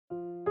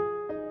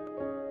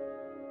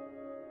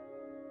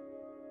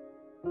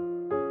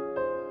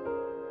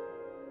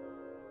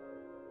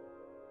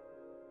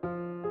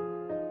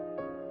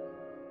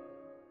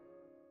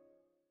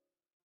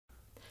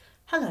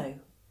Hello,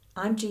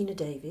 I'm Gina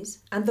Davies,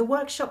 and the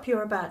workshop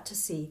you're about to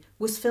see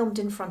was filmed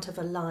in front of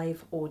a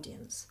live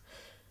audience.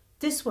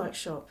 This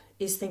workshop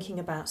is thinking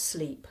about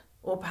sleep,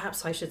 or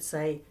perhaps I should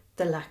say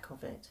the lack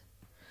of it.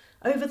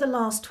 Over the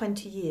last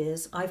 20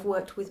 years, I've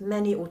worked with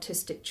many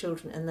autistic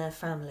children and their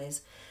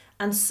families,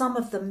 and some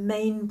of the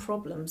main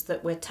problems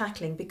that we're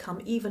tackling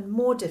become even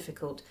more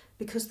difficult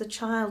because the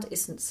child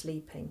isn't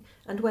sleeping,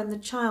 and when the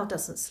child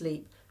doesn't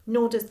sleep,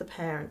 nor does the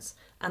parents,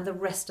 and the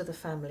rest of the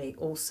family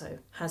also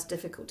has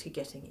difficulty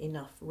getting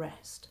enough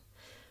rest.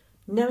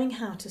 Knowing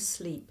how to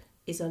sleep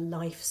is a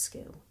life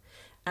skill,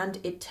 and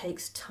it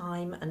takes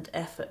time and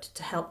effort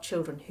to help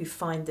children who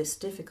find this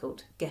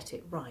difficult get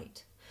it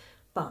right.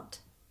 But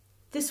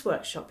this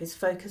workshop is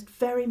focused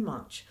very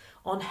much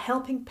on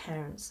helping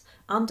parents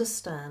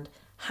understand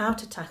how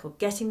to tackle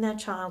getting their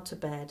child to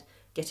bed,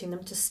 getting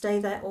them to stay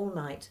there all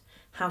night,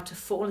 how to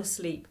fall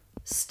asleep,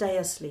 stay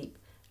asleep,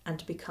 and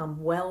to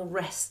become well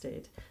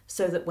rested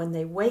so that when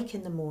they wake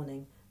in the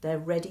morning, they're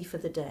ready for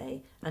the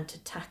day and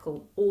to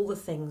tackle all the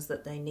things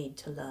that they need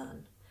to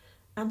learn.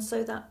 And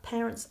so that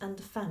parents and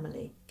the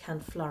family can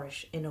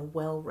flourish in a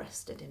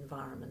well-rested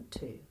environment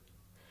too.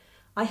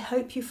 I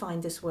hope you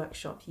find this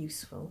workshop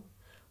useful.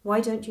 Why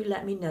don't you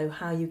let me know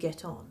how you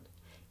get on?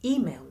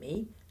 Email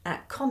me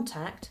at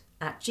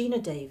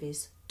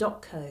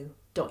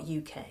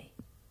contact@ginadavies.co.uk.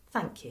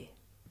 Thank you.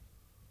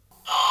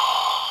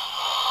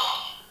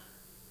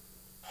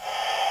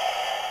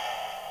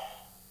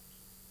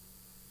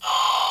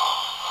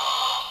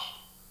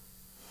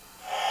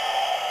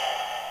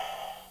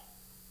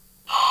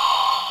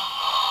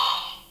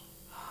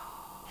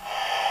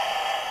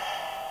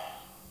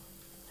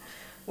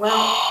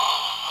 Well,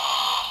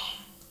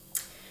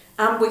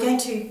 we're going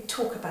to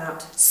talk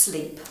about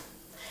sleep,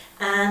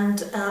 and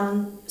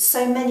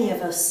so many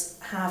of us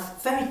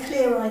have very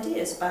clear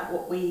ideas about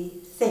what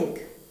we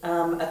think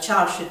a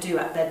child should do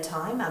at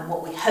bedtime and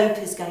what we hope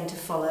is going to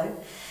follow,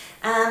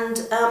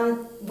 and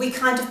we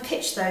kind of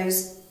pitch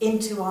those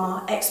into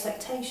our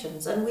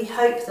expectations, and we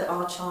hope that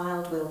our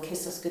child will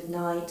kiss us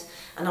goodnight,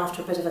 and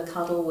after a bit of a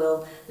cuddle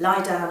will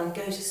lie down and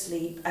go to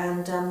sleep,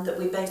 and that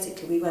we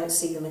won't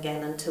see them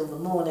again until the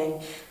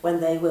morning, when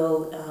they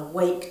will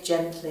wake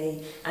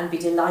gently and be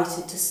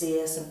delighted to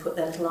see us and put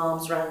their little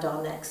arms around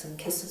our necks and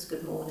kiss us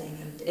good morning,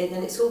 and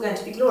it's all going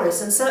to be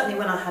glorious. And certainly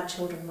when I had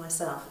children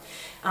myself,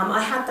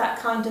 I had that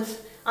kind of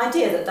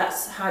idea that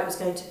that's how it was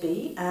going to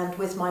be, and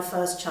with my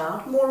first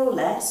child, more or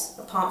less,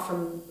 apart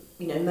from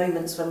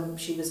moments when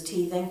she was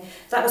teething,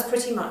 that was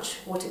pretty much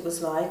what it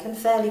was like, and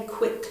fairly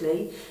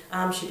quickly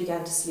she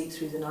began to sleep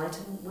through the night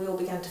and we all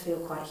began to feel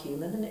quite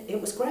human, and it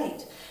was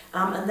great.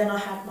 And then I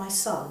had my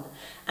son,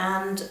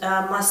 and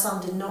my son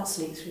did not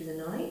sleep through the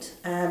night,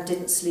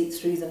 didn't sleep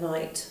through the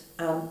night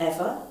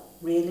ever,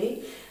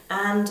 really,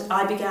 and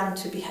I began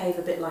to behave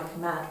a bit like a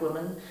mad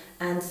woman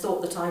and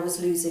thought that I was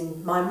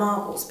losing my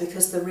marbles,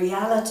 because the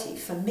reality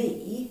for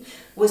me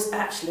was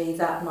actually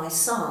that my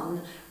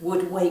son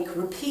would wake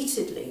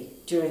repeatedly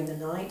during the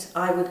night.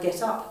 I would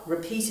get up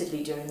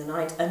repeatedly during the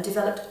night and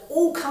developed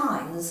all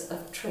kinds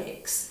of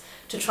tricks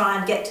to try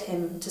and get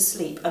him to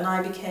sleep, and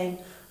I became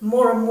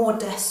more and more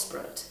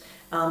desperate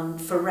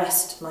for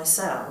rest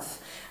myself.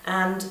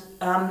 And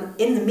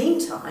in the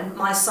meantime,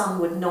 my son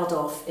would nod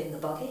off in the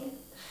buggy,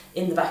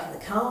 in the back of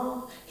the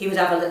car. He would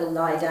have a little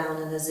lie down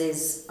and a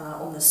ziz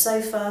on the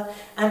sofa,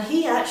 and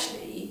he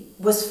actually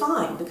was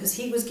fine because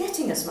he was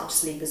getting as much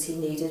sleep as he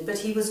needed, but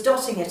he was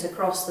dotting it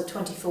across the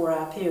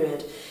 24-hour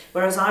period,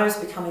 whereas I was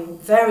becoming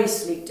very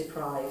sleep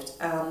deprived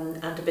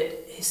and a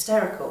bit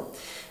hysterical.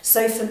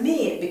 So for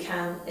me it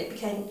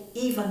became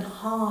even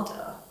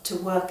harder to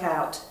work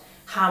out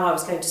how I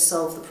was going to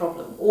solve the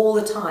problem. All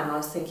the time I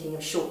was thinking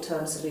of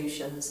short-term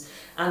solutions,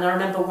 and I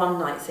remember one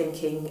night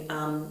thinking,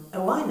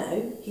 oh, I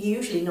know, he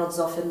usually nods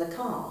off in the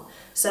car.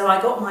 So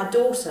I got my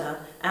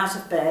daughter out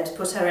of bed,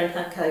 put her in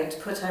her coat,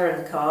 put her in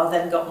the car,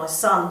 then got my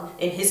son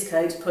in his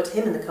coat, put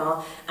him in the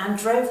car, and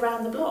drove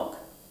round the block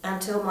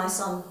until my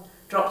son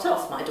dropped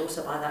off. My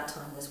daughter by that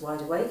time was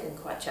wide awake and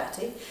quite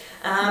chatty.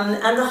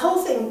 And the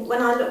whole thing,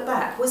 when I look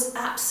back, was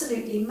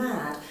absolutely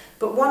mad.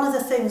 But one of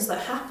the things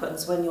that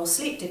happens when you're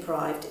sleep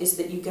deprived is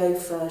that you go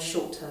for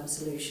short-term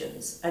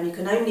solutions, and you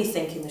can only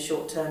think in the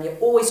short term. You're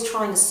always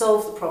trying to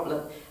solve the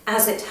problem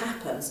as it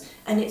happens,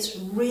 and it's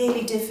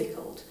really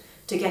difficult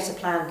to get a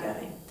plan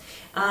going.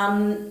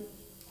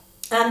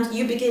 And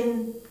you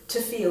begin to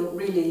feel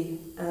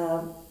really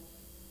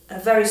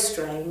very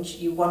strange.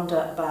 You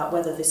wonder about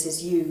whether this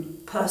is you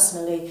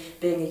personally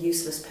being a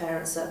useless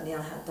parent. Certainly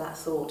I had that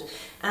thought.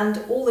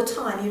 And all the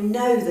time you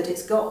know that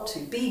it's got to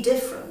be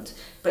different,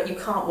 but you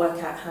can't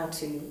work out how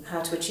to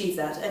achieve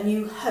that. And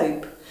you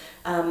hope,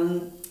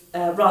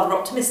 rather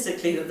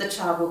optimistically, that the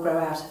child will grow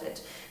out of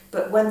it.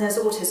 But when there's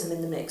autism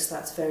in the mix,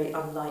 that's very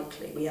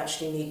unlikely. We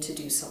actually need to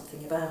do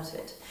something about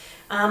it.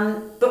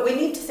 But we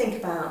need to think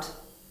about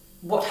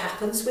what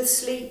happens with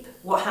sleep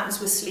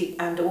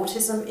and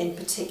autism in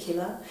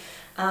particular.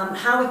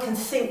 how we can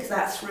think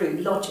that through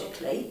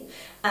logically,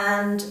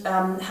 and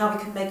how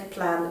we can make a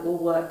plan that will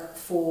work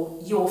for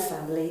your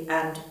family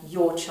and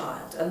your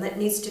child. And that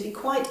needs to be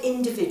quite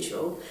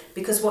individual,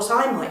 because what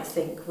I might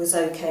think was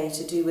okay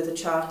to do with a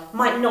child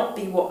might not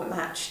be what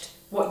matched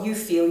what you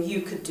feel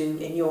you could do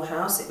in your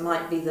house. It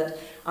might be that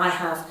I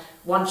have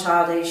one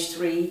child aged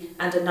 3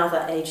 and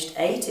another aged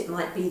 8. It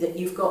might be that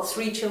you've got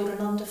 3 children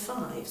under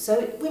 5.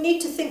 So we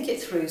need to think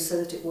it through so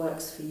that it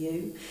works for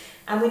you.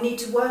 And we need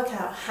to work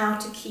out how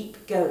to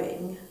keep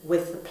going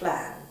with the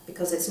plan,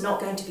 because it's not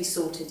going to be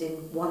sorted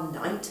in one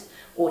night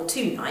or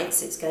 2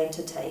 nights. It's going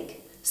to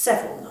take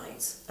several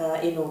nights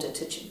in order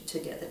to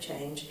get the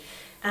change.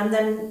 And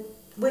then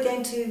we're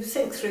going to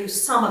think through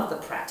some of the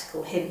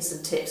practical hints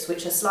and tips,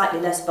 which are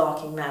slightly less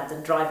barking mad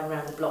than driving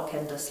around the block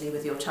endlessly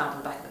with your child in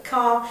the back of the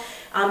car,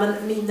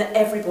 and mean that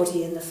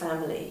everybody in the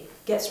family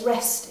gets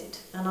rested.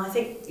 And I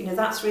think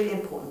that's really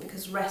important,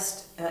 because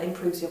rest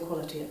improves your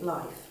quality of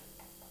life.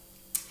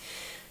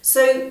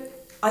 So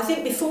I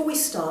think before we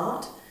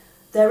start,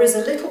 there is a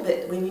little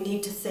bit we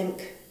need to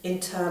think in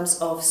terms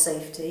of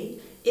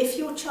safety. If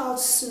your child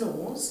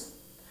snores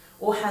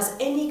or has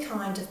any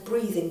kind of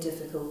breathing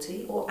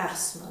difficulty or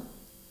asthma,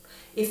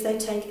 if they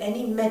take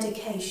any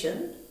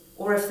medication,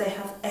 or if they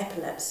have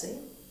epilepsy,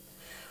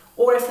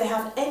 or if they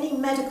have any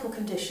medical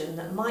condition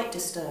that might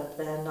disturb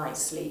their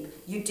night's sleep,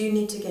 you do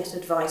need to get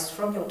advice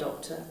from your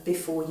doctor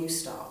before you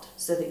start,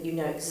 so that you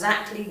know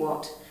exactly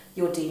what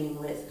you're dealing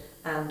with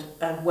and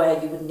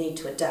where you would need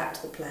to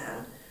adapt the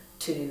plan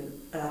to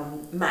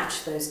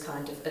match those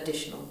kind of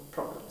additional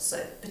problems.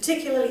 So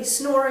particularly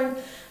snoring,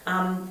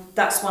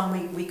 that's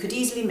one we could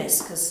easily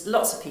miss, because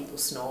lots of people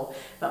snore,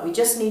 but we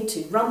just need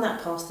to run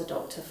that past the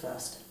doctor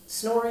first.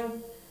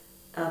 Snoring,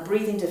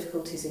 breathing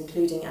difficulties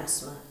including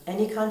asthma,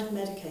 any kind of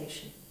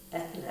medication,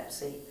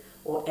 epilepsy,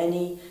 or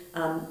any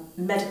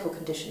medical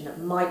condition that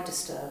might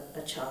disturb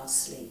a child's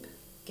sleep.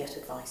 Get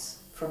advice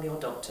from your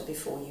doctor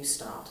before you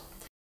start.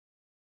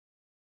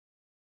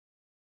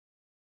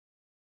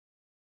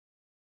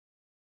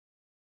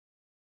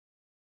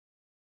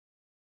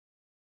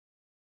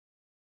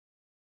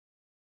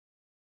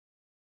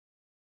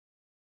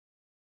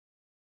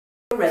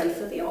 Ready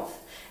for the off.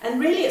 And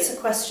really it's a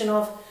question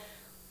of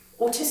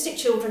autistic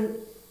children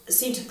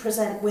seem to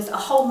present with a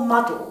whole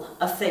muddle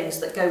of things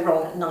that go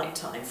wrong at night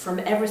time, from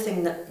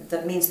everything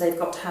that means they've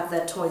got to have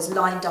their toys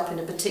lined up in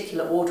a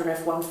particular order, and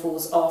if one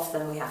falls off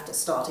then we have to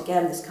start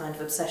again. This kind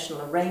of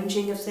obsessional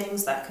arranging of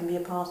things, that can be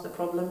a part of the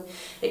problem.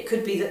 It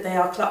could be that they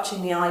are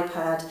clutching the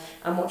iPad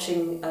and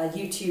watching a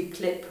YouTube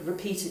clip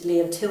repeatedly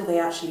until they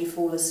actually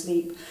fall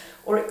asleep.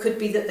 Or it could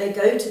be that they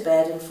go to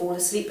bed and fall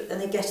asleep, but then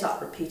they get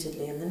up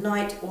repeatedly in the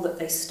night, or that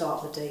they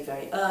start the day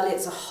very early.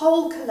 It's a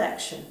whole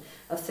collection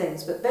of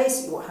things, but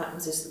basically what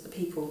happens is that the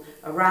people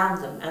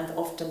around them, and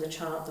often the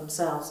child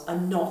themselves, are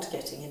not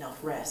getting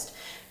enough rest.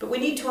 But we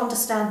need to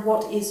understand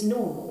what is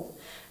normal.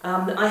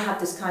 I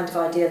had this kind of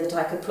idea that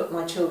I could put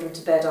my children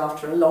to bed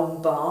after a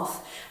long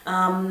bath,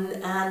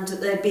 and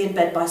they'd be in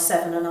bed by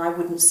 7 and I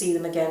wouldn't see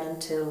them again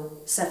until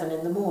 7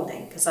 in the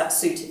morning, because that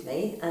suited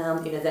me.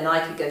 Then I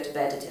could go to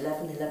bed at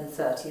 11,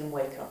 11:30 and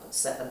wake up at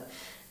 7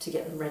 to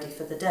get them ready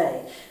for the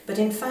day. But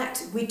in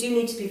fact, we do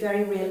need to be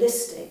very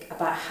realistic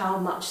about how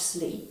much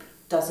sleep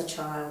does a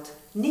child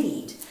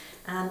need.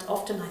 And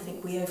often I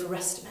think we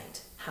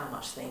overestimate how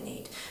much they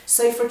need.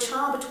 So for a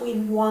child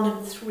between 1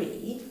 and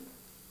 3,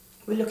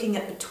 we're looking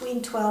at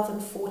between 12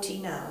 and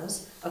 14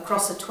 hours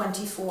across a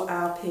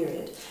 24-hour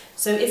period.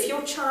 So if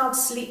your child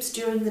sleeps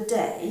during the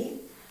day,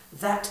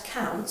 that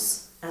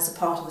counts as a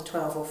part of the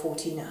 12 or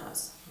 14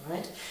 hours,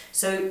 right?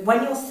 So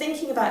when you're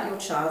thinking about your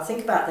child,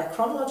 think about their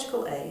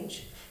chronological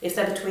age. If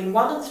they're between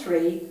 1 and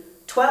 3,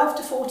 12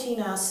 to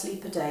 14 hours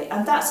sleep a day,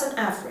 and that's an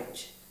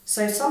average.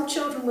 So some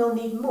children will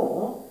need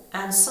more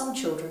and some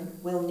children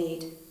will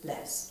need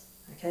less,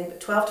 okay?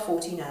 But 12 to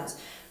 14 hours.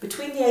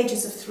 Between the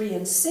ages of 3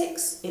 and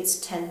 6, it's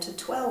 10 to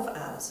 12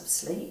 hours of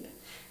sleep,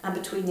 and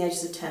between the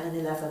ages of 10 and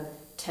 11,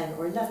 10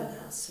 or 11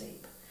 hours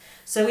sleep.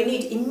 So we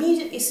need to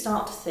immediately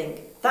start to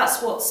think,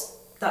 that's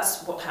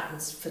what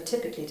happens for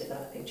typically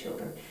developing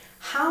children.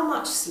 How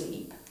much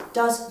sleep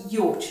does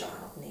your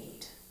child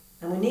need?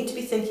 And we need to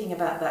be thinking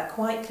about that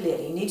quite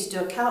clearly. You need to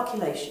do a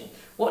calculation.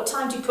 What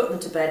time do you put them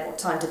to bed? What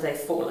time do they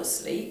fall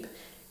asleep?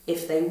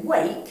 If they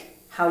wake,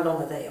 how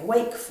long are they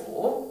awake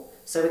for?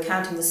 So we're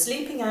counting the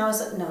sleeping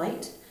hours at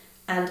night,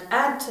 and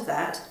add to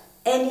that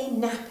any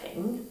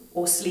napping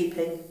or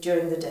sleeping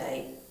during the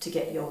day to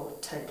get your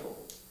total.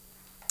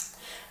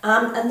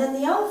 And then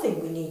the other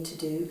thing we need to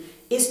do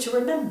is to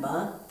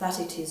remember that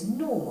it is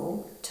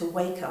normal to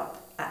wake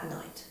up at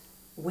night.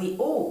 We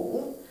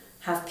all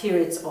have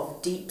periods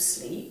of deep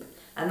sleep,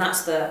 and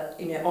that's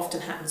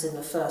often happens in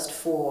the first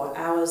 4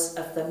 hours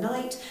of the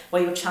night,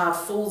 where your child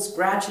falls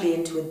gradually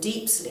into a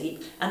deep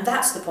sleep, and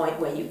that's the point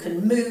where you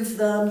can move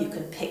them, you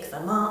can pick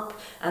them up,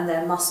 and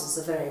their muscles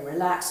are very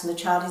relaxed, and the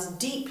child is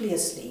deeply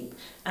asleep,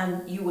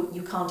 and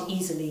you can't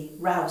easily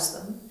rouse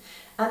them.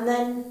 And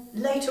then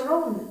later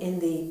on in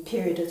the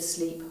period of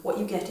sleep, what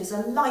you get is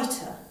a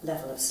lighter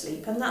level of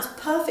sleep, and that's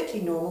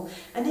perfectly normal.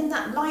 And in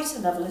that lighter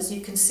level, as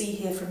you can see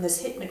here from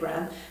this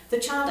hypnogram, the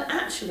child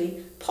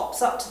actually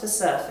pops up to the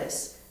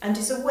surface and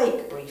is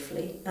awake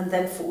briefly and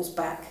then falls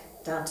back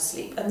down to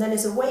sleep, and then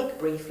is awake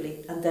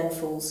briefly and then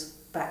falls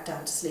back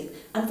down to sleep.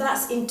 And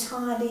that's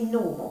entirely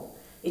normal.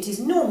 It is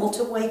normal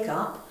to wake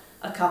up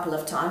a couple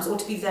of times, or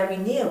to be very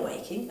near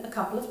waking a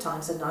couple of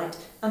times a night,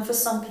 and for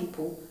some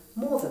people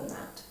more than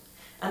that.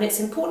 And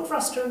it's important for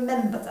us to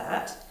remember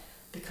that,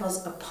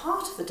 because a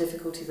part of the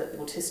difficulty that the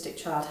autistic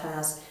child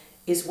has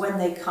is when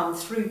they come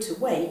through to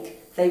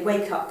wake, they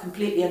wake up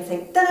completely and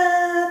think,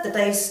 da, the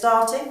day's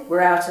starting, we're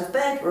out of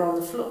bed, we're on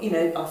the floor,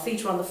 our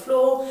feet are on the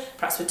floor,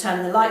 perhaps we're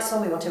turning the lights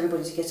on, we want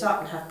everybody to get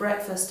up and have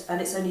breakfast, and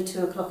it's only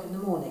 2 o'clock in the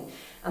morning.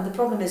 And the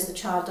problem is the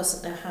child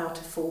doesn't know how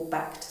to fall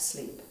back to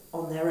sleep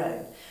on their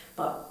own.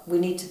 But we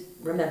need to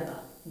remember,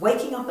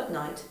 waking up at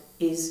night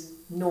is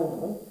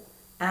normal,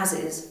 as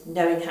is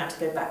knowing how to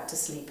go back to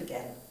sleep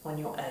again on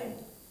your own.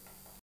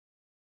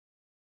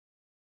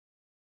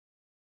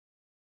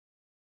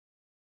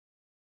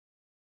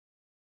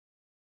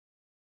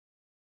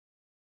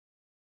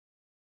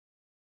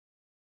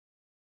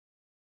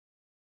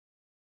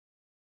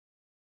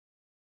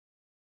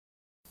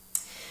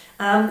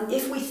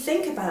 If we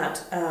think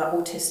about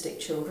autistic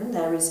children,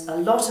 there is a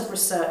lot of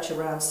research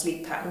around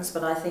sleep patterns,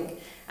 but I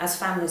think as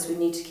families we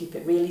need to keep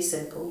it really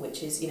simple,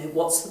 which is,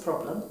 what's the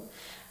problem?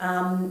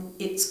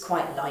 It's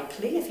quite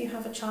likely, if you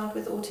have a child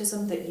with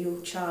autism, that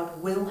your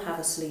child will have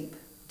a sleep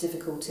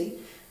difficulty,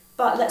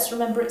 but let's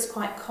remember it's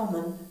quite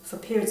common for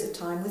periods of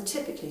time with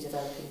typically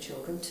developing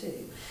children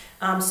too.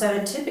 So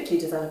in typically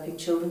developing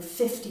children,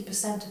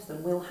 50% of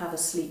them will have a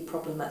sleep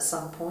problem at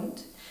some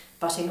point.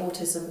 But in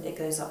autism, it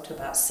goes up to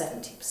about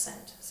 70%.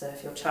 So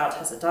if your child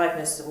has a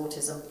diagnosis of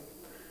autism,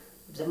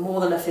 there's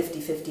more than a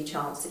 50-50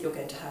 chance that you're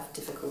going to have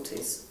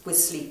difficulties with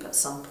sleep at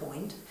some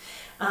point.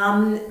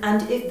 And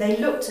if they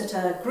looked at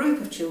a group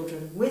of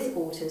children with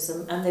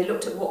autism, and they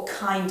looked at what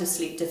kind of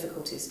sleep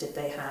difficulties did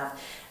they have,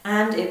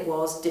 and it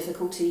was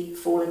difficulty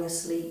falling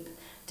asleep,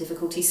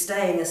 difficulty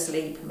staying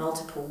asleep,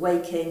 multiple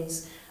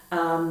wakings,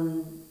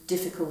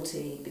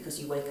 difficulty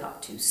because you wake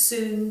up too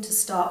soon to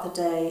start the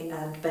day,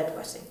 and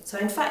bedwetting. So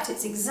in fact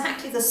it's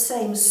exactly the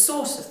same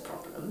sort of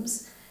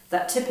problems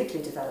that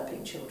typically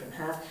developing children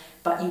have,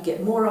 but you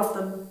get more of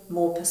them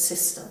more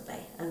persistently,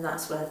 and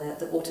that's where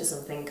the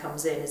autism thing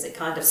comes in, is it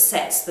kind of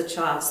sets the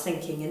child's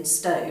thinking in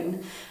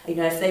stone.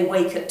 If they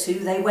wake at 2,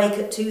 they wake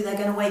at 2, they're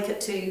going to wake at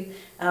 2,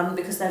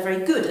 because they're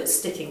very good at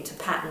sticking to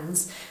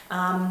patterns.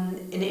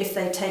 And if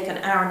they take an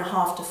hour and a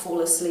half to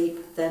fall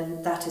asleep,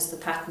 then that is the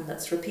pattern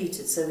that's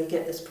repeated. So we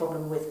get this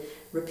problem with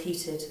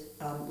repeated,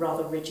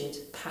 rather rigid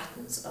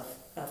patterns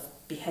of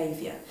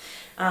behaviour.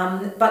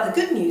 But the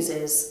good news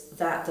is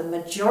that the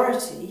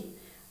majority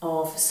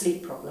of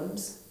sleep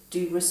problems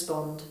do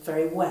respond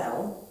very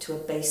well to a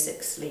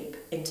basic sleep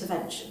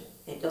intervention.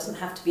 It doesn't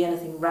have to be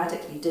anything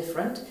radically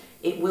different.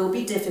 It will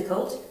be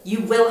difficult. You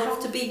will have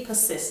to be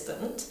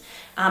persistent,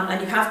 and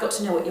you have got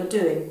to know what you're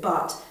doing.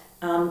 But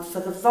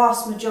for the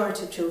vast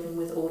majority of children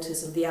with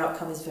autism, the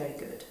outcome is very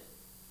good.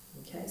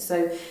 Okay,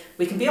 so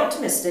we can be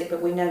optimistic,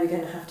 but we know we're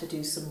going to have to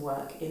do some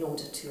work in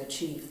order to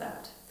achieve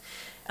that.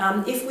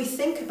 If we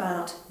think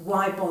about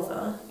why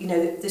bother,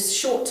 this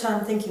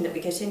short-term thinking that we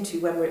get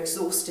into when we're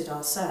exhausted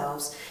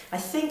ourselves, I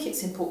think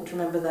it's important to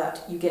remember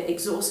that you get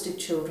exhausted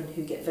children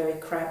who get very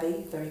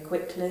crabby very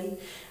quickly,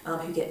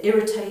 who get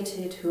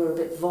irritated, who are a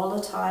bit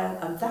volatile,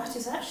 and that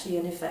is actually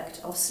an effect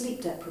of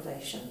sleep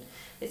deprivation.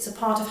 It's a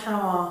part of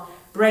how our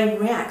brain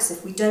reacts.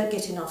 If we don't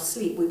get enough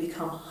sleep, we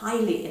become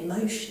highly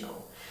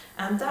emotional,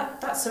 and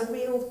that's a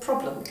real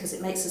problem because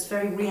it makes us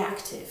very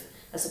reactive,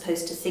 as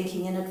opposed to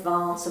thinking in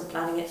advance and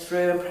planning it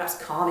through and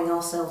perhaps calming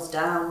ourselves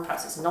down.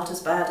 Perhaps it's not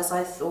as bad as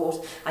I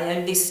thought, I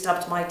only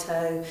stubbed my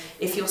toe.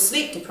 If you're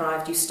sleep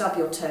deprived, you stub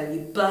your toe,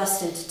 you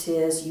burst into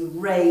tears, you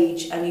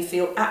rage, and you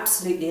feel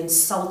absolutely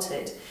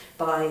insulted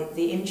by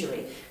the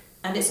injury.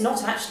 And it's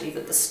not actually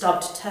that the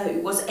stubbed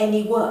toe was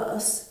any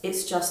worse,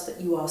 it's just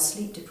that you are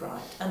sleep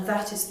deprived, and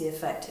that is the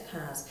effect it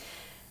has.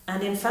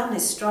 And in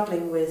families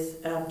struggling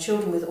with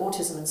children with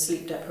autism and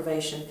sleep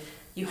deprivation,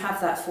 you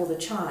have that for the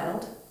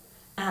child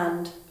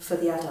and for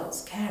the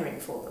adults caring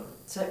for them.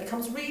 So it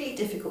becomes really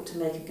difficult to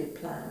make a good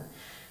plan.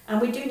 And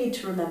we do need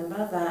to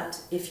remember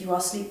that if you are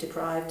sleep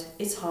deprived,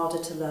 it's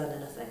harder to learn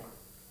anything.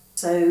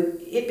 So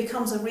it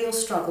becomes a real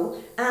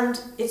struggle,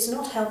 and it's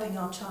not helping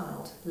our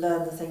child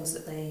learn the things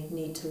that they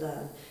need to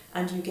learn.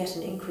 And you get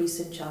an increase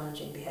in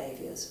challenging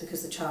behaviours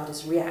because the child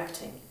is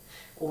reacting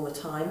all the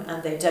time,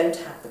 and they don't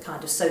have the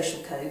kind of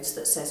social codes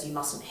that says you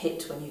mustn't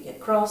hit when you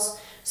get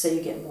cross, so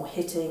you get more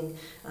hitting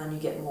and you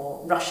get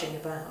more rushing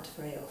about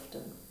very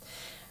often.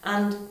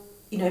 And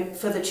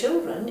for the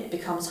children it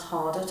becomes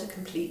harder to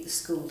complete the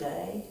school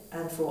day,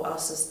 and for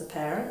us as the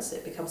parents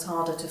it becomes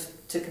harder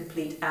to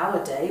complete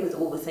our day with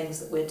all the things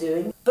that we're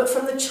doing. But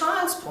from the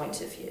child's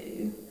point of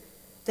view,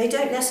 they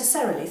don't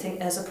necessarily think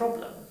there's a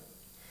problem.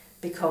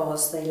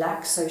 because they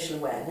lack social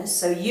awareness.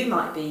 So you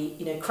might be,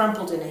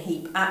 crumpled in a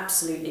heap,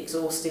 absolutely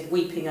exhausted,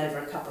 weeping over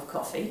a cup of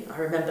coffee. I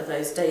remember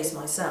those days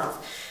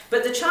myself.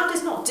 But the child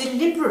is not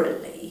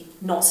deliberately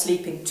not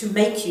sleeping to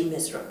make you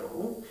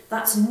miserable.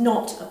 That's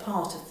not a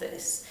part of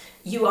this.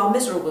 You are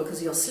miserable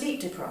because you're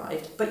sleep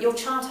deprived, but your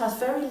child has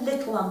very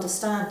little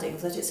understanding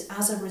that it's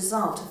as a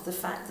result of the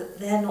fact that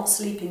they're not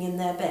sleeping in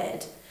their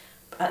bed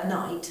at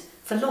night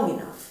for long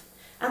enough.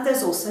 And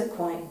there's also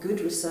quite good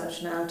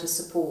research now to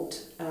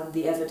support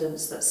the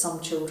evidence that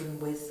some children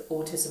with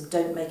autism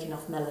don't make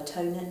enough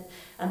melatonin.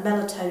 And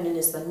melatonin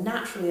is the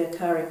naturally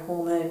occurring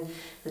hormone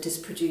that is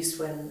produced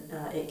when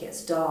it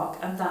gets dark,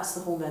 and that's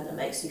the hormone that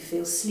makes you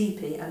feel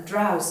sleepy and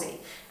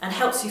drowsy and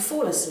helps you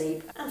fall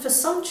asleep. And for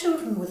some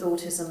children with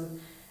autism,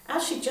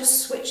 actually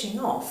just switching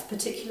off,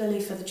 particularly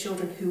for the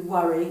children who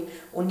worry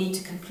or need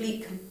to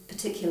complete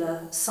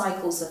particular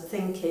cycles of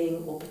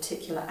thinking or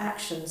particular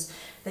actions,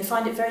 they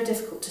find it very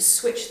difficult to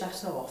switch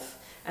that off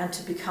and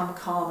to become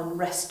calm and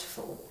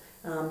restful.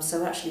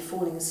 So actually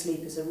falling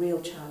asleep is a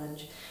real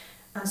challenge.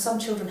 And some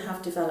children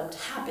have developed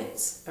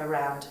habits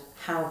around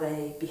how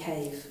they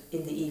behave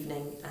in the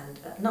evening and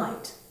at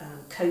night.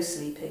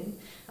 Co-sleeping,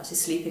 that is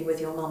sleeping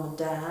with your mum and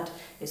dad,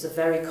 is a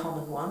very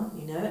common one,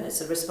 and it's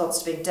a response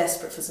to being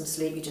desperate for some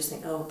sleep. You just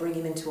think, oh, bring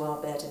him into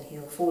our bed and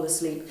he'll fall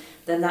asleep.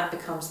 Then that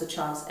becomes the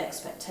child's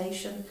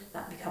expectation.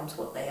 That becomes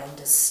what they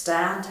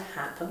understand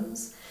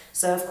happens.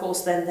 So, of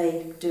course, then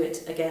they do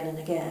it again and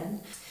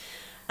again.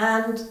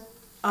 And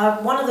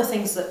one of the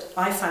things that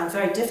I found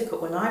very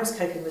difficult when I was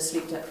coping with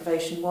sleep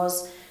deprivation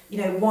was,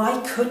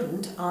 why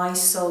couldn't I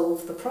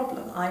solve the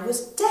problem? I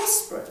was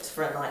desperate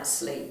for a night's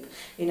sleep.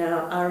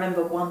 I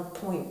remember one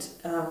point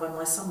when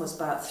my son was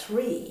about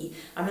 3,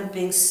 I remember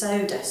being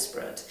so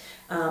desperate,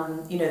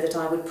 that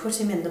I would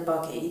put him in the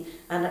buggy,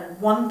 and at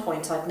one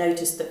point I'd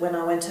noticed that when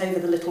I went over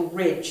the little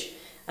ridge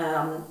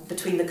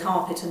between the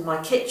carpet and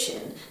my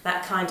kitchen,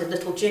 that kind of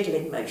little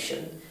jiggling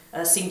motion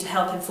seemed to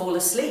help him fall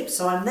asleep.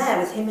 So I'm there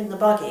with him in the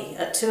buggy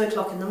at 2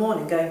 o'clock in the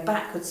morning going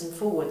backwards and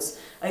forwards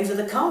over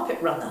the carpet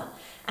runner.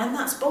 And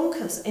that's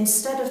bonkers.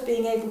 Instead of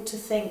being able to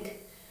think,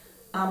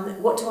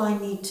 what do I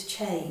need to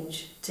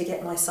change to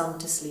get my son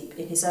to sleep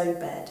in his own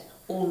bed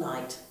all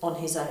night on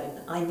his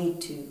own? I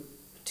need to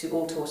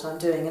alter what I'm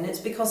doing, and it's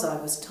because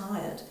I was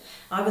tired.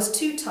 I was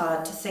too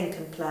tired to think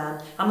and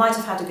plan. I might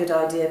have had a good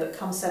idea, but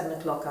come 7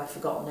 o'clock I've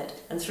forgotten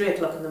it, and 3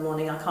 o'clock in the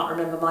morning I can't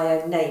remember my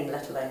own name,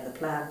 let alone the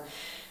plan.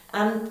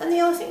 And the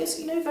other thing is,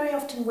 very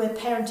often we're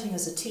parenting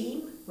as a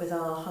team with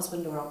our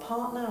husband or our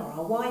partner or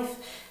our wife,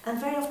 and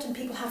very often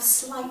people have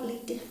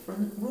slightly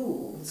different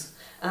rules.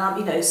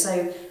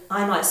 So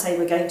I might say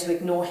we're going to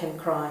ignore him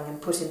crying and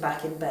put him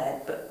back in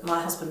bed, but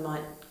my husband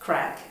might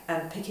crack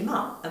and pick him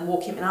up and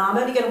walk him. Now I'm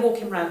only going to walk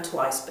him round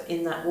twice, but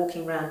in that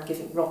walking round,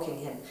 rocking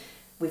him,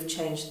 we've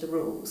changed the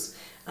rules.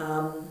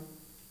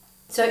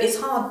 So it's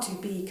hard to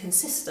be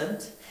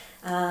consistent.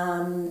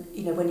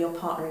 When you're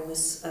partnering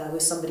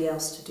with somebody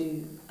else to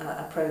do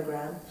a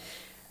programme.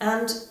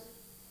 And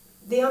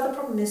the other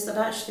problem is that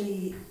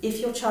actually, if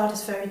your child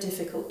is very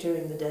difficult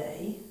during the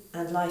day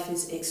and life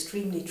is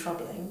extremely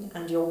troubling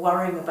and you're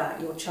worrying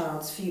about your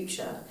child's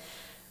future,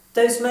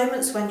 those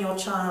moments when your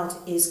child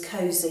is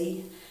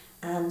cosy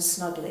and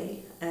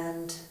snuggly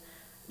and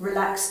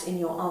relaxed in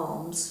your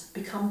arms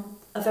become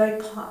a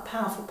very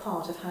powerful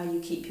part of how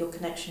you keep your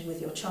connection with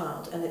your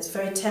child. And it's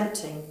very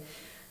tempting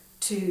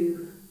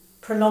to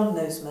prolong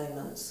those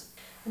moments.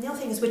 And the other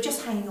thing is we're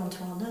just hanging on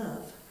to our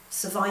nerve,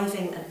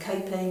 surviving and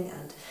coping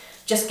and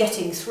just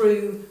getting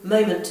through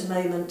moment to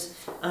moment,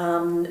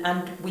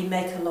 and we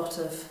make a lot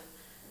of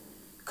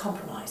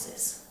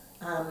compromises.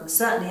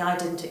 Certainly I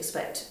didn't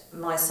expect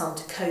my son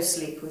to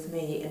co-sleep with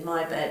me in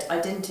my bed. I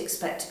didn't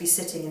expect to be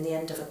sitting in the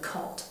end of a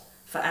cot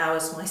for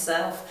hours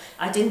myself.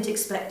 I didn't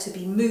expect to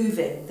be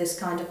moving this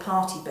kind of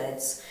party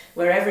beds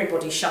where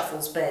everybody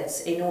shuffles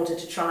beds in order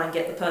to try and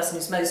get the person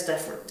who's most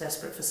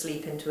desperate for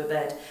sleep into a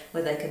bed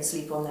where they can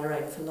sleep on their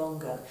own for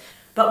longer.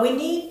 But we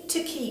need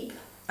to keep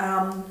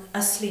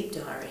a sleep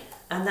diary,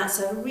 and that's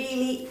a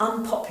really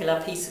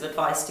unpopular piece of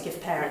advice to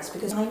give parents,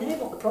 because I know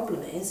what the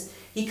problem is.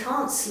 He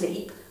can't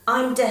sleep.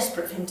 I'm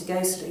desperate for him to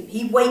go sleep.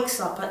 He wakes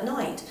up at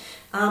night.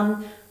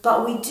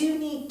 But we do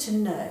need to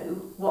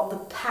know what the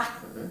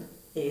pattern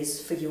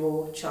is for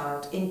your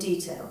child in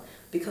detail,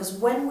 because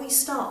when we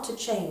start to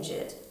change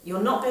it,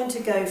 you're not going to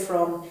go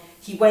from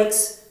he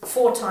wakes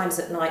 4 times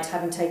at night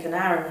having taken an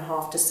hour and a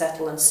half to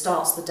settle and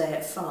starts the day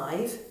at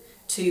 5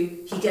 to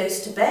he goes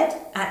to bed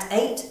at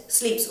 8,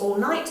 sleeps all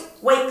night,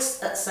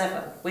 wakes at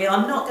 7. We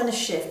are not going to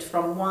shift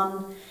from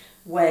one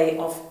way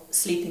of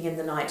sleeping in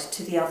the night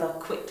to the other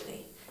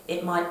quickly.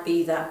 It might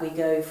be that we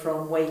go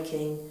from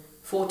waking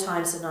 4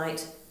 times a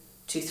night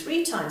to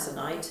 3 times a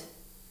night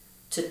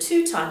to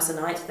 2 times a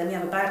night. Then we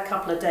have a bad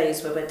couple of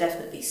days where we're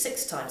definitely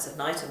 6 times a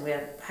night and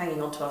we're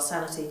hanging on to our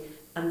sanity,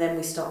 and then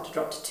we start to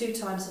drop to 2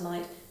 times a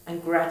night,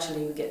 and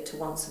gradually we get to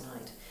once a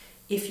night.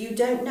 If you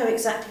don't know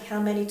exactly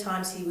how many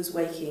times he was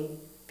waking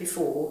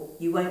before,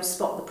 you won't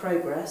spot the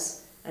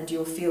progress, and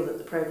you'll feel that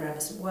the program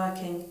isn't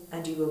working,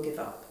 and you will give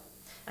up.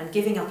 And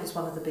giving up is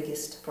one of the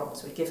biggest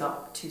problems. We give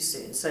up too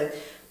soon. So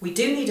we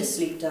do need a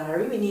sleep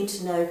diary. We need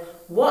to know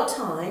what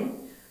time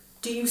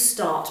do you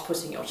start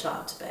putting your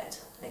child to bed.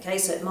 Okay,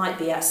 so it might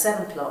be at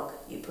 7 o'clock,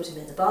 you put him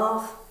in the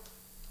bath,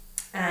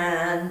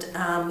 and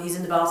he's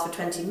in the bath for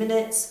 20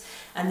 minutes,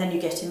 and then you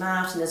get him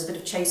out, and there's a bit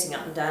of chasing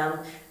up and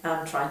down,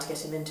 trying to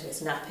get him into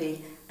his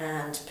nappy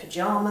and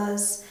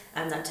pyjamas,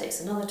 and that takes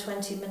another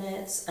 20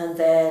 minutes, and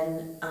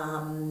then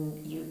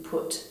you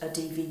put a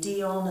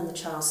DVD on and the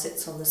child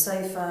sits on the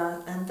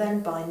sofa, and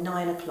then by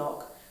 9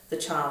 o'clock the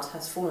child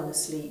has fallen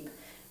asleep,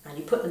 and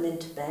you put them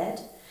into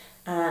bed,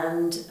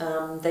 and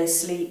they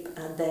sleep,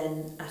 and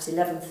then at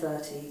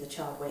 11:30 the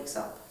child wakes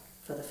up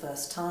for the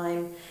first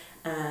time,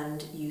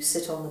 and you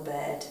sit on the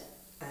bed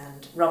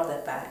and rub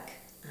their back,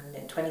 and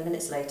then 20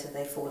 minutes later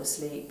they fall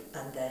asleep,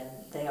 and then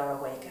they are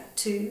awake at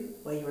 2,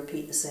 where you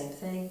repeat the same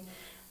thing,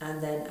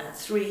 and then at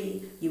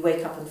 3 you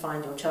wake up and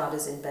find your child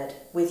is in bed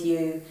with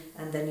you,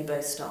 and then you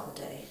both start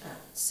the day at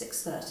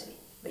 6:30.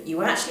 But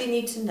you actually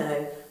need to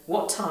know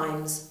what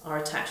times are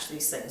attached to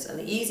these things, and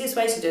the easiest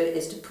way to do it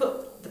is to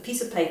put the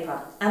piece of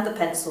paper and the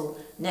pencil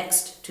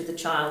next to the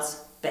child's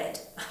bed,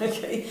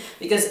 okay,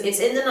 because it's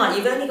in the night.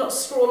 You've only got to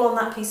scrawl on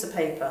that piece of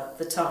paper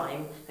the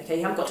time, okay,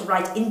 you haven't got to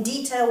write in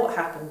detail what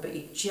happened, but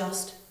you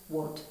just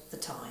want the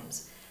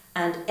times,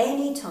 and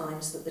any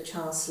times that the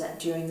child slept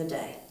during the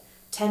day.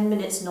 10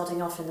 minutes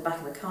nodding off in the back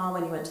of the car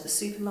when you went to the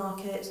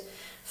supermarket,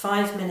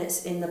 5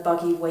 minutes in the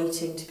buggy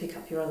waiting to pick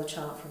up your other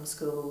child from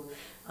school,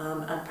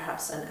 and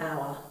perhaps an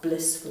hour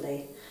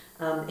blissfully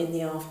in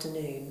the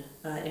afternoon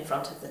in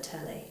front of the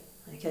telly.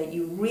 Okay,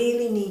 you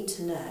really need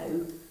to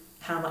know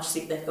how much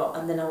sleep they've got,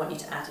 and then I want you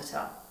to add it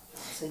up.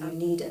 So you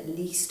need at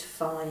least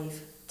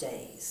 5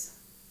 days.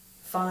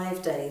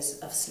 5 days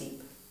of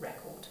sleep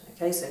record.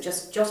 Okay, so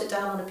just jot it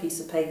down on a piece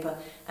of paper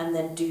and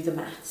then do the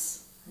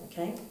maths.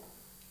 Okay?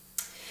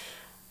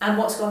 And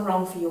what's gone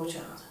wrong for your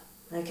child?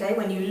 Okay,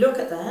 when you look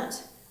at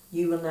that,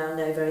 you will now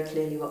know very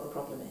clearly what the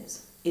problem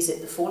is. Is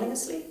it the falling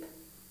asleep?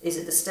 Is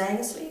it the staying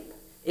asleep?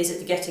 Is it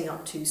the getting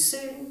up too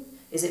soon?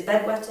 Is it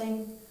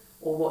bedwetting?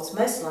 Or what's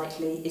most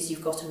likely is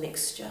you've got a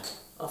mixture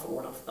of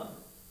all of them.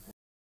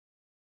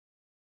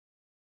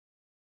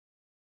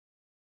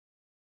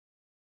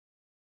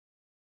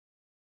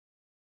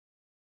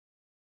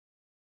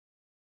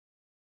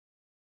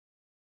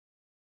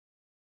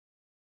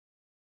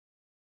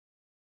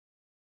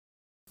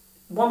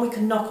 One we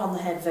can knock on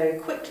the head very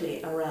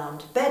quickly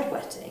around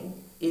bedwetting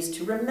is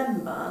to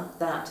remember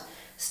that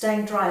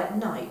staying dry at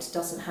night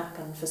doesn't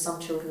happen for some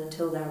children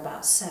until they're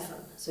about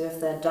 7. So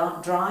if they're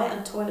dry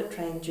and toilet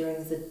trained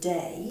during the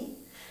day,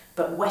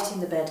 but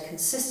wetting the bed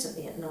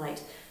consistently at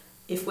night,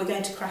 if we're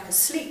going to crack a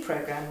sleep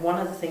program, one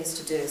of the things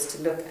to do is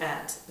to look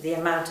at the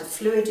amount of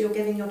fluid you're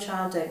giving your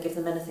child. Don't give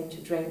them anything to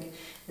drink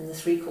in the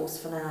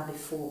 3/4 of an hour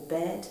before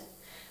bed.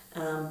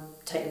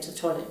 Take them to the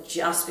toilet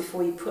just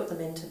before you put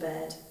them into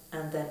bed,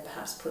 and then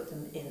perhaps put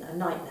them in a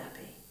night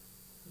nappy.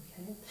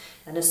 Okay?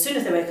 And as soon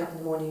as they wake up in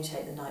the morning, you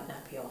take the night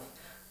nappy off.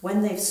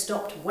 When they've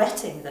stopped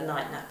wetting the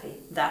night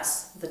nappy,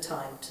 that's the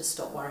time to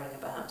stop worrying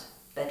about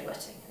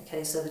bedwetting.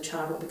 Okay? So the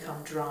child will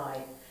become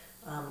dry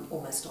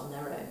almost on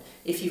their own.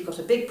 If you've got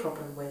a big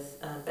problem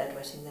with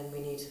bedwetting, then we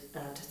need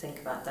to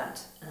think about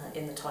that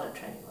in the toilet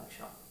training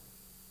workshop.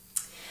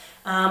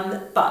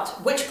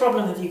 But which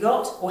problem have you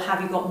got, or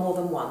have you got more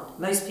than one?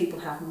 Most people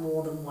have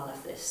more than one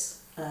of this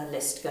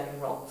list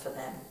going wrong for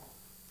them.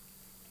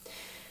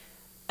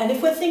 And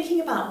if we're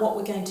thinking about what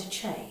we're going to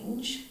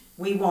change,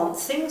 we want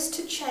things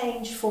to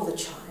change for the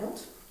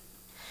child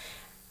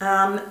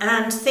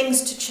and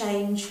things to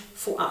change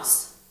for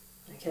us.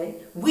 Okay?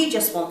 We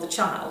just want the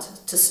child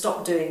to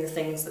stop doing the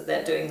things that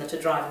they're doing that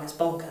are driving us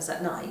bonkers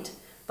at night,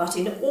 but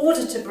in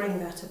order to bring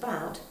that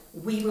about,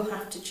 we will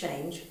have to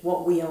change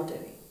what we are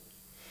doing.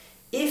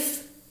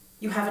 If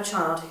you have a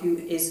child who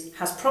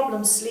has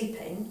problems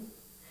sleeping,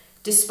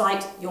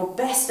 despite your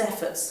best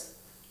efforts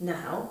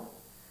now,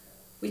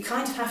 we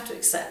kind of have to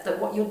accept that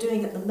what you're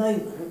doing at the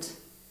moment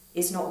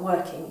is not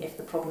working if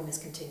the problem is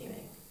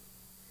continuing.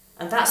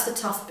 And that's the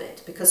tough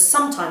bit, because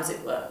sometimes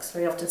it works,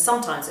 very often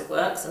sometimes it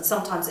works and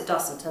sometimes it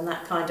doesn't, and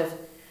that kind of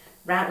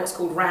what's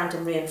called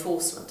random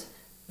reinforcement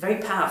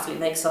very powerfully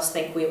makes us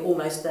think we're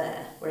almost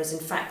there, whereas in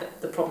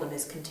fact the problem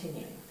is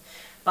continuing.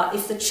 But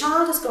if the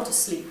child has got a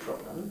sleep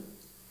problem,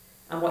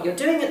 and what you're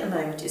doing at the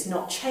moment is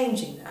not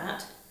changing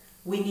that,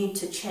 we need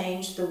to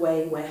change the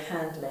way we're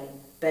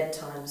handling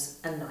bedtimes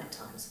and night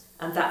times,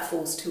 and that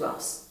falls to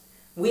us.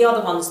 We are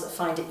the ones that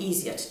find it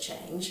easier to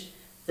change.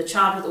 The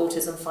child with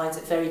autism finds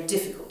it very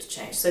difficult to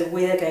change, so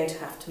we're going to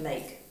have to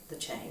make the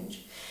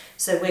change.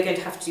 So we're going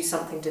to have to do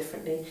something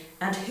differently,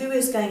 and who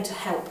is going to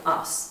help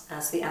us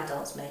as the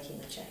adults making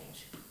the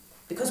change?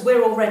 Because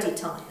we're already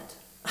tired,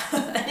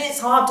 and it's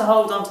hard to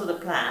hold on to the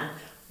plan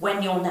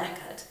when you're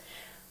knackered.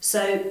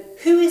 So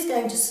who is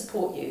going to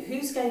support you?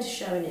 Who's going to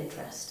show an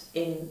interest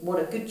in what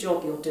a good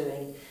job you're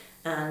doing,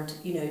 and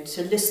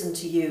to listen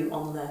to you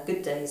on the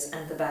good days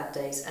and the bad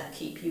days and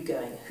keep you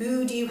going?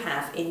 Who do you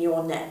have in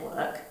your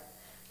network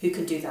who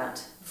can do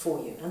that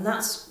for you. And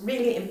that's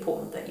really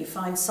important, that you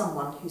find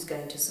someone who's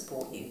going to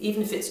support you.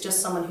 Even if it's just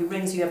someone who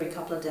rings you every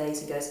couple of days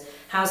and goes,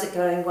 how's it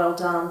going? Well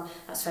done.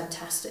 That's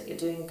fantastic. You're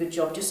doing a good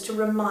job. Just to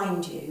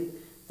remind you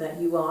that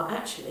you are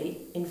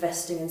actually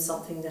investing in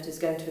something that is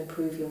going to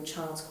improve your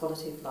child's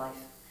quality of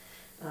life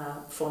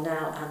for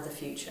now and the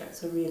future.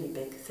 It's a really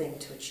big thing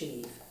to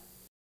achieve.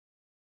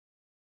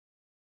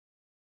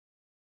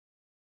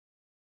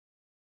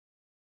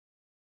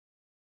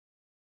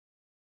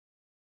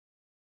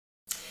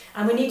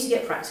 And we need to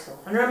get practical.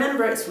 And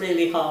remember, it's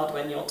really hard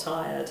when you're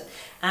tired.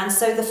 And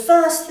so the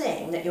first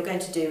thing that you're going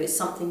to do is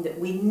something that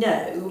we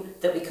know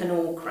that we can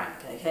all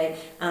crack, okay?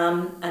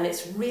 And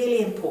it's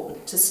really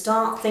important to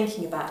start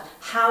thinking about,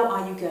 how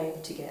are you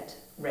going to get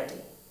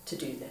ready to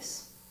do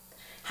this?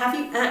 Have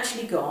you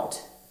actually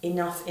got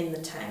enough in the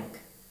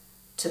tank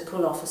to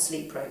pull off a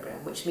sleep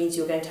program, which means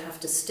you're going to have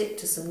to stick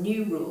to some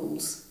new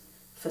rules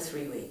for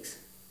 3 weeks?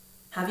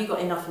 Have you got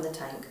enough in the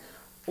tank?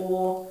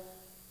 Or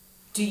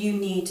do you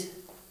need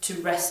to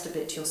rest a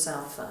bit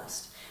yourself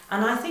first?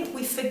 And I think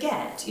we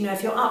forget, you know,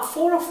 if you're up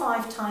 4 or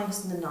 5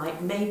 times in the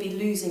night, maybe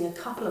losing a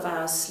couple of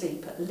hours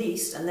sleep at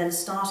least, and then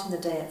starting the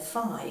day at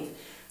 5,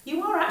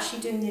 you are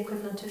actually doing the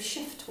equivalent of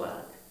shift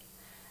work.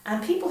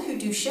 And people who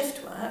do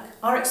shift work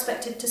are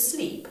expected to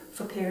sleep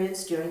for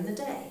periods during the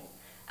day.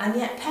 And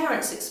yet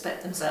parents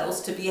expect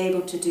themselves to be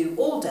able to do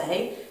all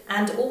day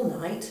and all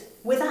night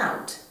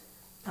without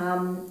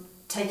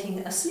taking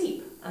a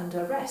sleep and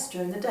a rest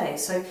during the day.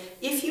 So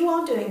if you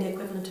are doing the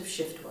equivalent of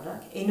shift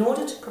work, in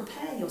order to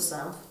prepare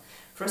yourself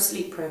for a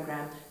sleep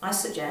program, I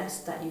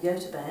suggest that you go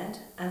to bed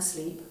and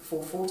sleep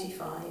for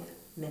 45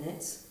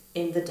 minutes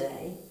in the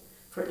day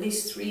for at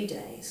least 3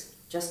 days,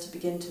 just to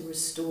begin to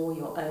restore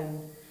your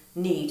own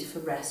need for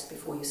rest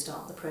before you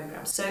start the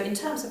program. So in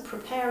terms of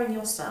preparing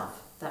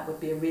yourself, that would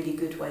be a really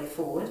good way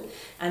forward.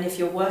 And if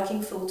you're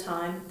working full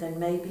time, then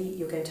maybe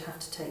you're going to have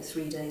to take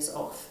 3 days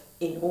off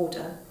in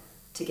order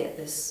to get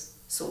this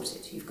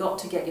sorted. You've got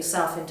to get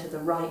yourself into the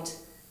right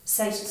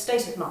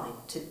state of mind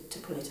to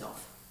pull it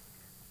off.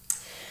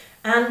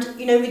 And,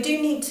 you know, we do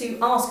need to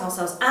ask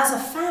ourselves, as a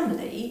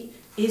family,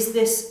 is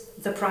this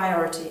the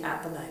priority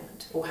at the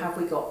moment? Or have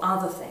we got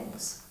other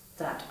things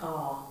that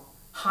are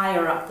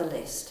higher up the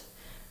list?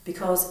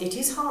 Because it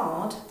is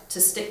hard to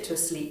stick to a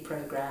sleep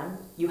program.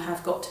 You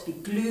have got to be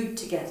glued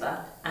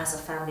together as a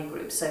family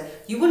group. So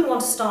you wouldn't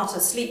want to start a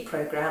sleep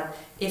program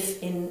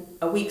if in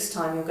a week's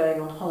time you're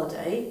going on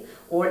holiday,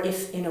 or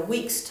if in a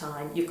week's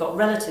time you've got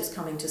relatives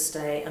coming to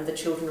stay and the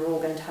children are all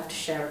going to have to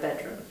share a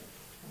bedroom.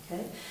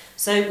 Okay?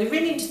 So we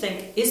really need to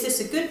think, is this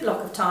a good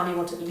block of time? You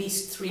want at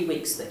least 3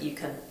 weeks that you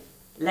can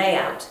lay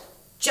out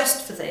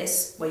just for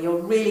this, where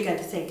you're really going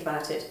to think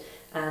about it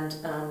and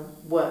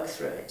work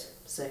through it.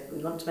 So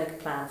we want to make a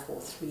plan for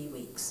 3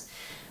 weeks.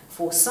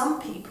 For some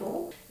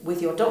people,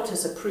 with your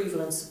doctor's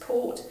approval and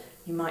support,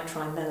 you might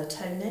try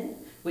melatonin,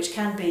 which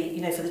can be,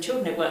 you know, for the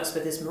children it works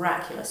with is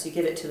miraculous. You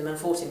give it to them and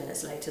 40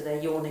 minutes later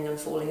they're yawning and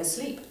falling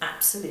asleep.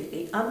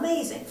 Absolutely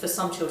amazing. For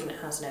some children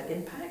it has no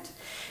impact.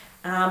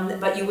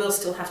 But you will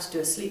still have to do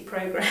a sleep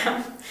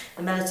program.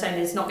 The melatonin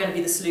is not going to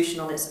be the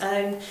solution on its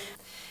own,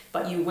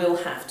 but you will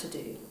have to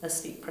do a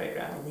sleep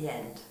program in the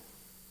end.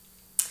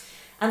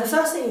 And the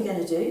first thing you're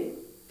going to do,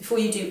 before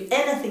you do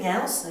anything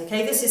else,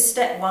 okay, this is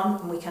step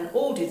 1, and we can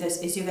all do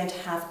this, is you're going to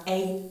have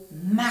a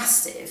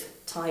massive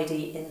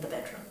tidy in the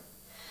bedroom.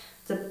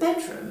 The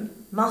bedroom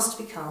must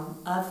become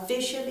a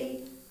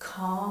visually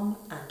calm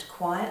and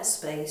quiet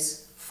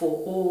space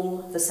for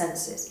all the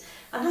senses.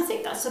 And I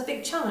think that's a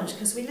big challenge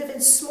because we live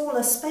in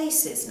smaller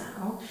spaces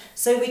now,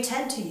 so we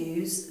tend to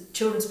use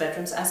children's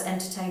bedrooms as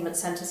entertainment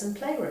centres and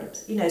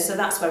playrooms. You know, so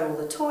that's where all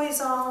the toys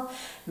are.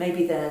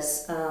 Maybe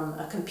there's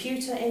a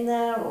computer in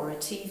there, or a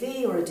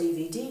TV or a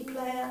DVD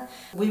player.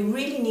 We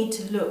really need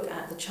to look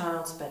at the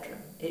child's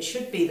bedroom. It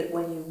should be that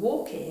when you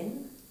walk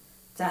in,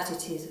 that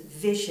it is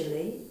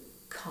visually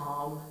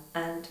calm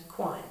and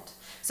quiet.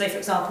 So for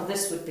example,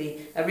 this would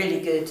be a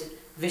really good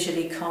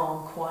visually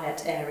calm,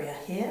 quiet area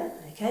here.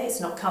 Okay, it's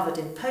not covered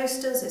in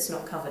posters, it's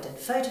not covered in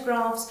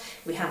photographs,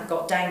 we haven't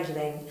got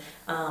dangling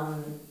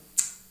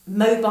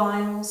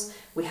mobiles,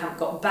 we haven't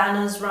got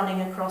banners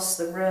running across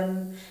the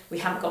room, we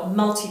haven't got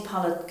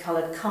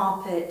multi-coloured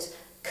carpet,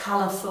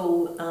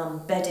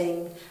 colourful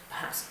bedding,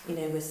 perhaps, you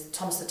know, with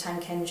Thomas the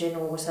Tank Engine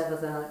or whatever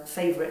the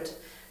favourite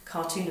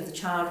cartoon of the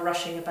child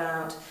rushing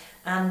about,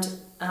 and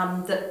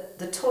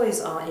the toys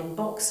are in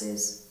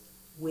boxes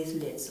with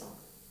lids on.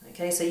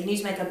 Okay, so you need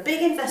to make a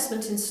big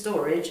investment in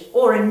storage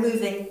or in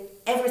moving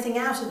everything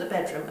out of the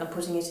bedroom and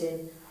putting it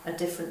in a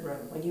different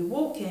room. When you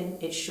walk in,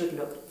 it should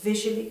look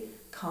visually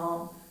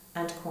calm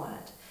and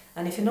quiet.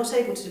 And if you're not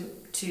able to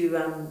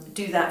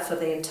do that for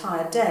the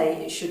entire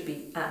day, it should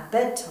be at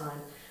bedtime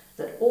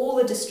that all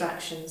the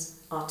distractions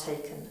are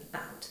taken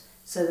out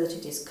so that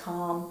it is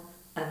calm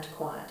and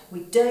quiet. We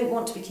don't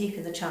want to be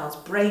keeping the child's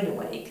brain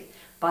awake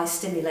by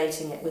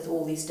stimulating it with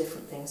all these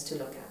different things to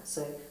look at.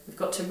 So we've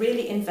got to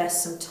really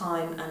invest some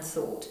time and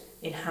thought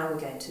in how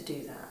we're going to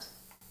do that.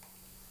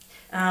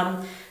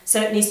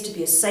 So it needs to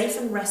be a safe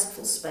and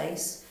restful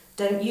space.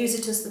 Don't use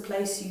it as the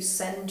place you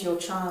send your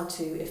child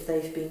to if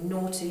they've been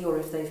naughty or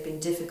if they've been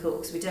difficult,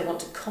 because we don't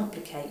want to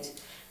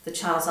complicate the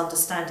child's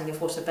understanding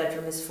of what a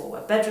bedroom is for.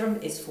 A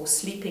bedroom is for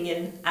sleeping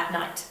in at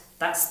night.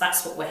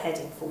 That's what we're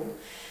heading for.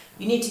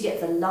 You need to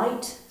get the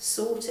light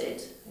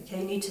sorted.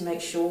 Okay, you need to make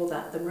sure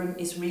that the room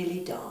is really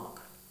dark.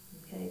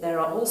 Okay,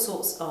 there are all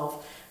sorts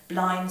of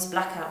blinds,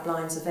 blackout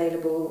blinds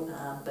available,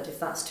 but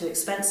if that's too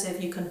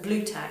expensive, you can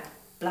blue tack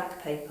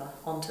black paper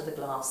onto the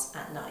glass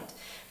at night.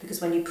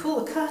 Because when you pull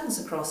the curtains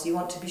across, you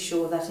want to be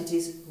sure that it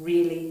is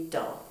really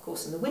dark. Of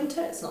course, in the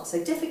winter, it's not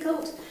so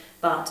difficult,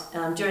 but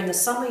during the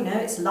summer, you know,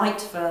 it's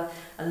light for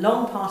a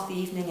long part of the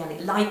evening and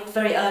it's light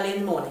very early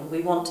in the morning.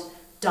 We want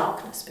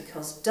darkness,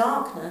 because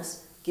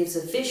darkness gives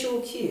a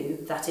visual cue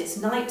that it's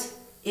night,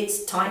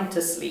 it's time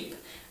to sleep.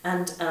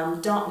 And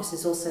darkness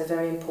is also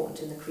very important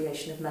in the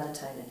creation of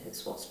melatonin.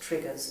 It's what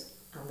triggers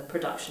the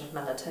production of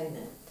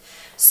melatonin.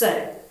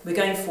 So we're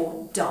going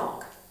for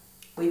dark.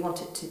 We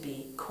want it to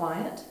be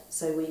quiet,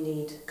 so we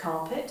need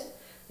carpet.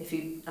 If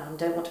you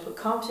don't want to put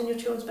carpet in your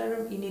children's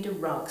bedroom, you need a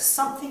rug,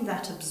 something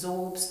that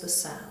absorbs the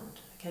sound,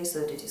 okay,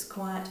 so that it is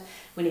quiet.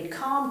 We need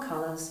calm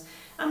colours,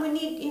 and we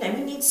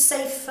need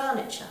safe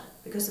furniture,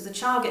 because if the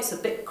child gets a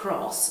bit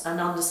cross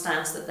and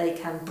understands that they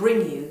can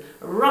bring you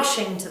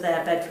rushing to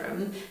their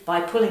bedroom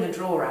by pulling a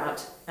drawer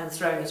out and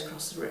throwing it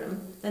across the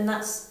room, then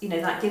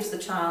that gives the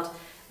child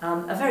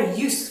a very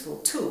useful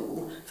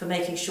tool for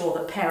making sure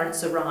that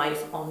parents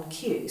arrive on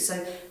cue.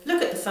 So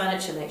look at the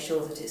furniture, make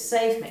sure that it's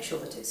safe, make sure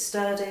that it's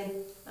sturdy,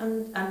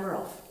 and we're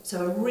off.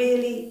 So a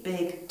really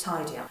big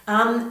tidy up.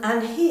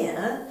 And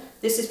here,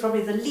 this is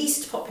probably the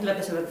least popular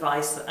bit of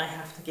advice that I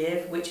have to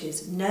give, which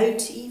is no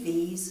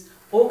TVs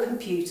or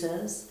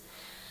computers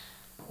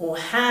or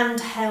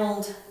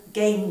handheld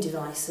game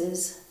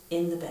devices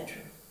in the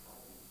bedroom.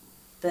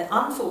 But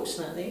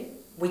unfortunately,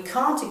 we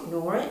can't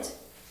ignore it,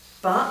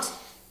 but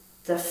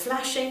the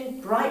flashing,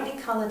 brightly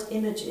coloured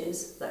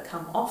images that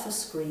come off a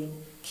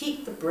screen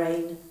keep the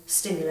brain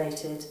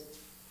stimulated,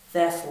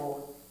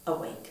 therefore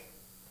awake.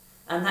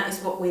 And that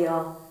is what we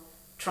are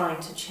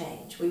trying to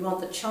change. We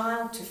want the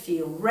child to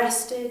feel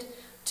rested,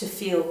 to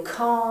feel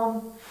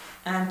calm,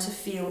 and to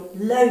feel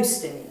low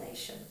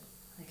stimulation,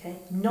 okay?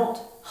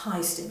 Not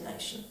high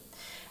stimulation.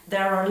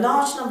 There are a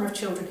large number of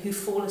children who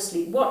fall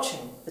asleep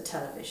watching the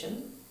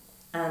television,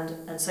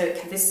 and so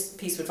this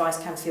piece of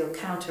advice can feel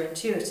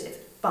counterintuitive,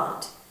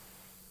 but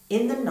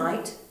in the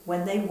night,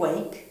 when they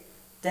wake,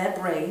 their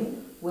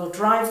brain will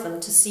drive them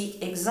to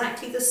seek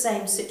exactly the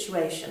same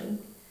situation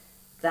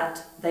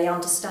that they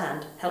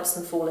understand helps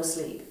them fall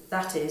asleep.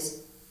 That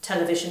is,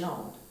 television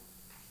on.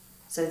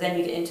 So then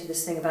you get into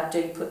this thing about, do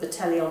you put the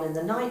telly on in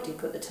the night? Do you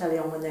put the telly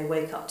on when they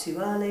wake up too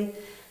early?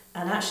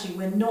 And actually,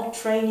 we're not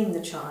training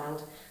the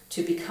child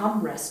to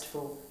become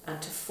restful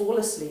and to fall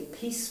asleep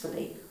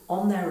peacefully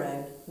on their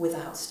own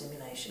without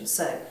stimulation.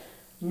 So,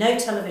 no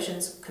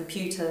televisions,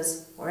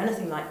 computers, or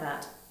anything like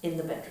that in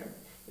the bedroom.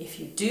 If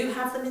you do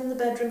have them in the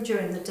bedroom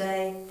during the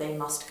day, they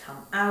must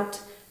come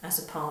out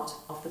as a part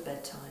of the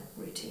bedtime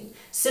routine.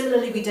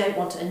 Similarly, we don't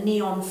want a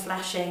neon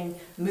flashing,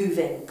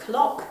 moving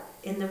clock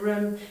in the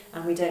room,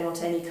 and we don't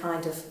want any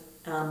kind of,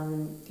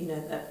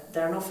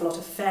 there are an awful lot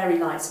of fairy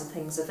lights and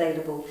things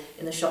available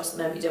in the shops at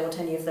the moment. We don't want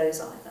any of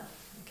those either.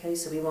 Okay,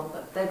 so we want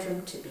the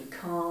bedroom to be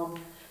calm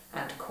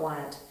and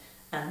quiet,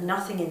 and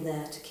nothing in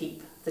there to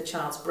keep the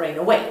child's brain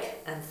awake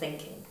and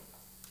thinking.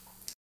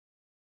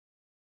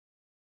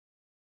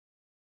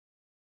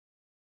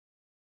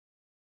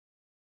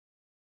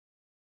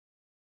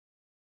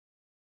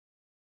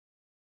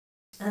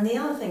 And the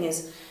other thing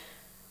is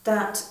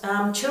that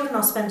children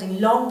are spending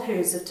long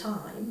periods of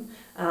time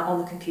on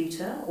the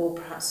computer or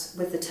perhaps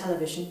with the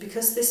television,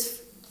 because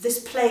this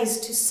plays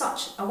to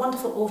such a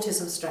wonderful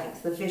autism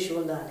strength, the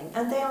visual learning,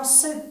 and they are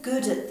so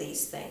good at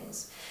these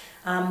things.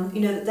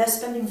 They're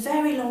spending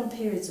very long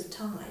periods of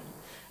time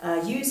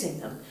using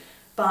them,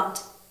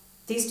 but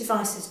these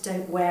devices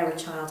don't wear a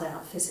child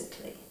out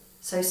physically.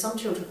 So some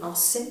children are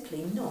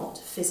simply not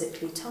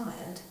physically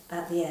tired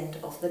at the end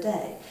of the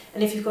day.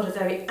 And if you've got a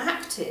very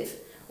active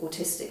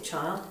autistic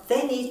child,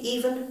 they need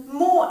even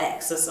more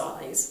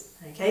exercise.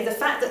 Okay? The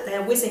fact that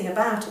they're whizzing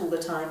about all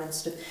the time and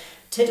sort of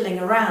tiddling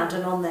around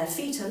and on their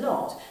feet a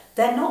lot,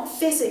 they're not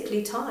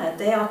physically tired.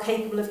 They are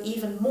capable of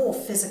even more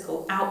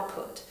physical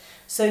output.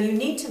 So you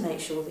need to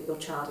make sure that your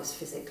child is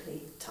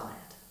physically tired.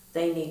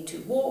 They need to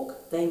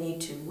walk, they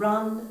need to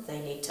run, they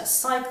need to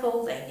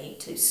cycle, they need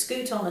to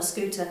scoot on a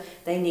scooter,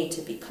 they need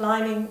to be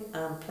climbing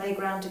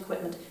playground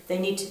equipment, they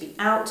need to be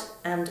out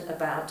and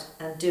about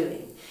and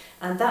doing.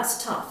 And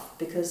that's tough,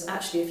 because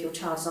actually if your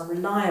child is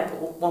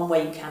unreliable, one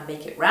way you can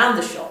make it round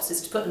the shops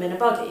is to put them in a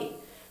buggy.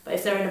 But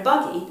if they're in a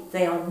buggy,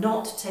 they are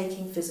not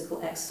taking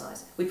physical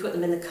exercise. We put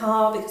them in the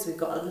car because we've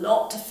got a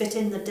lot to fit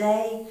in the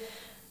day,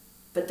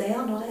 but they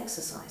are not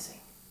exercising.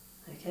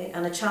 Okay?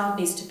 And a child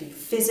needs to be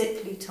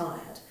physically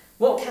tired.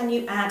 What can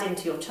you add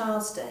into your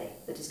child's day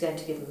that is going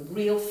to give them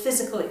real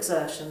physical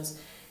exertions,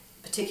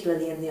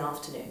 particularly in the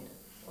afternoon,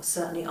 or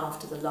certainly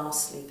after the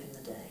last sleep in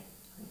the day?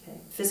 Okay?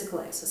 Physical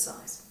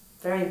exercise,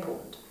 very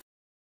important.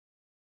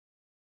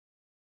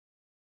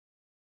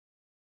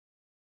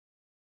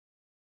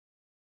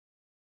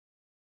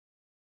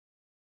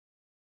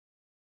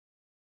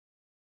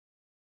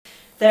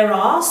 There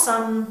are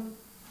some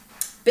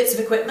bits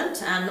of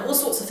equipment and all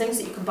sorts of things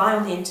that you can buy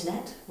on the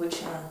internet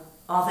which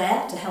are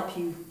there to help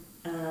you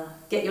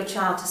get your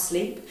child to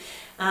sleep.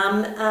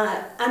 And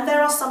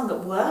there are some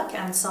that work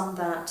and some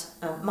that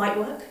might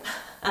work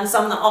and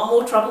some that are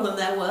more trouble than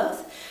they're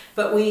worth.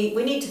 But we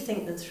need to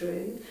think them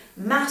through.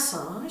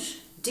 Massage,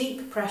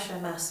 deep pressure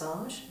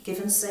massage,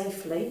 given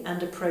safely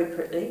and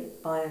appropriately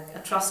by a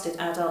trusted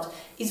adult,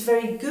 is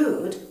very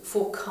good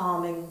for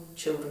calming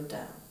children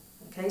down.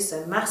 Okay,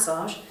 so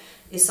massage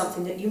is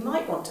something that you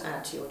might want to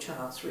add to your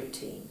child's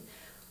routine.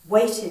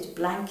 Weighted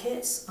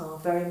blankets are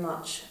very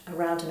much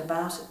around and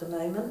about at the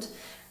moment.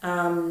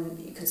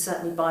 You can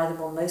certainly buy them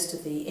on most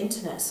of the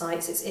internet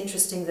sites. It's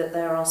interesting that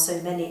there are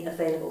so many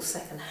available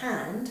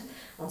second-hand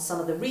on some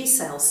of the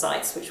resale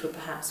sites, which would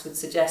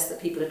suggest that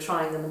people are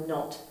trying them and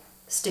not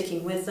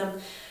sticking with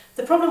them.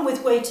 The problem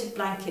with weighted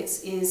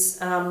blankets is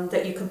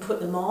that you can put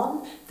them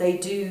on. They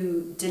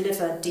do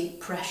deliver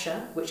deep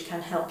pressure, which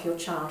can help your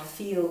child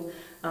feel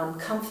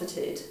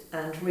comforted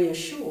and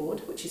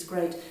reassured, which is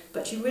great,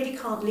 but you really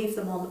can't leave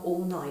them on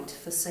all night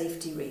for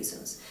safety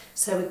reasons.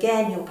 So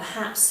again, you're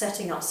perhaps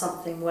setting up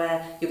something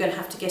where you're going to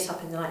have to get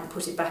up in the night and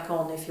put it back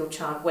on if your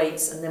child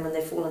waits, and then when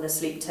they've fallen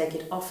asleep, take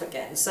it off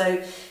again.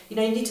 So, you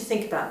need to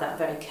think about that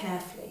very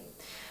carefully.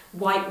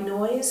 White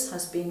noise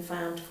has been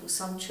found for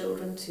some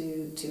children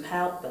to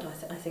help, but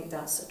I think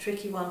that's a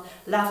tricky one.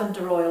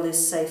 Lavender oil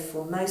is safe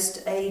for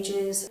most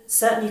ages.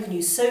 Certainly you can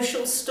use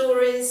social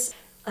stories,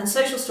 and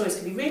social stories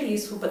can be really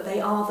useful, but they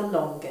are the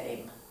long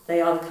game. They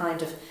are the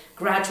kind of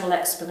gradual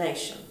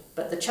explanation.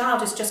 But the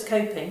child is just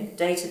coping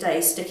day to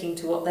day, sticking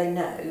to what they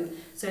know,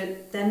 so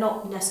they're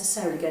not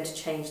necessarily going to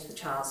change the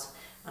child's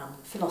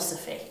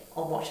philosophy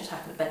on what should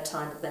happen at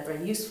bedtime, but they're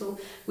very useful.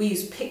 We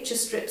use picture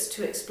strips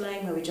to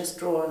explain, where we just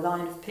draw a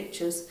line of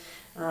pictures,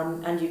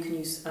 and you can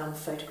use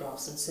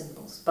photographs and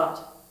symbols.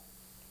 But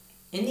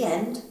in the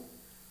end,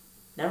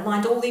 never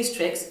mind all these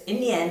tricks,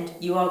 in the end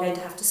you are going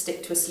to have to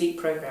stick to a sleep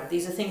program.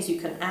 These are things you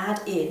can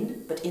add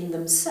in, but in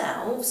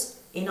themselves,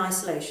 in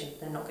isolation,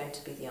 they're not going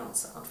to be the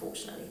answer,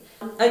 unfortunately.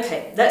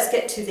 Okay, let's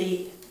get to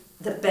the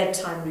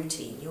bedtime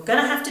routine. You're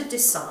going to have to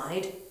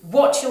decide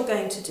what you're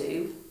going to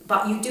do,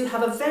 but you do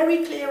have a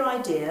very clear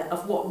idea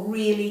of what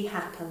really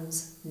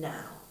happens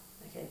now.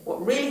 Okay,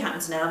 what really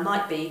happens now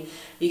might be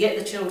you get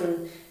the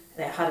children,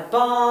 they've had a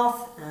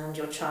bath and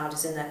your child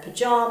is in their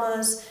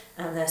pyjamas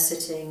and they're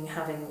sitting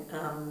having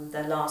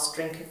their last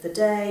drink of the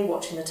day,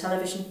 watching the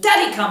television.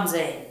 Daddy comes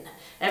in!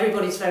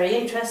 Everybody's very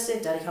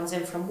interested. Daddy comes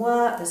in from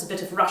work. There's a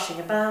bit of rushing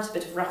about, a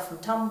bit of rough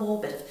and tumble,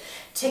 a bit of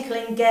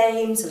tickling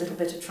games, a little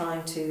bit of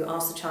trying to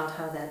ask the child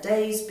how their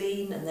day's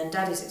been, and then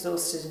Daddy's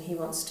exhausted and he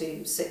wants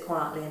to sit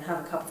quietly and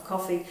have a cup of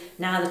coffee.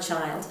 Now the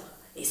child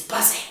is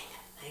buzzing.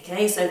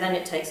 Okay, so then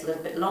it takes a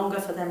little bit longer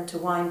for them to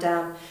wind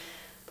down.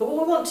 But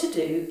what we want to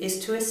do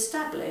is to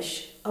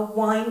establish a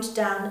wind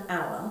down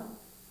hour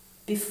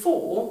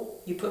before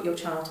you put your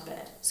child to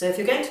bed. So if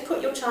you're going to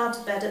put your child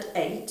to bed at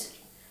 8,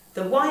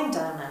 the wind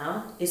down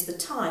hour is the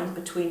time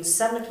between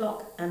 7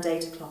 o'clock and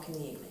 8 o'clock in the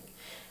evening.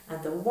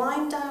 And the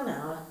wind down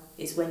hour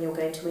is when you're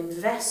going to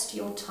invest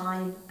your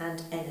time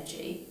and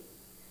energy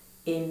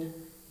in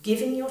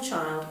giving your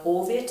child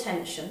all the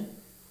attention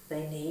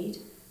they need,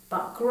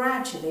 but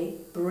gradually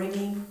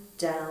bringing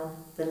down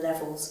the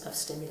levels of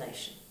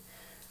stimulation.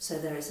 So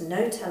there is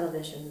no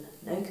television,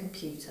 no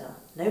computer,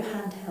 no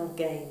handheld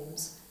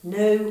games,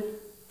 no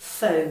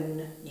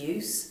phone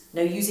use,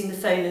 no using the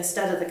phone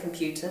instead of the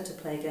computer to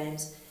play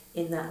games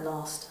in that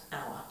last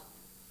hour.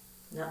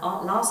 Now,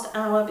 our last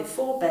hour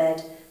before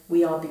bed,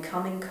 we are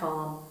becoming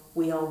calm,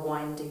 we are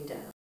winding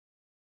down.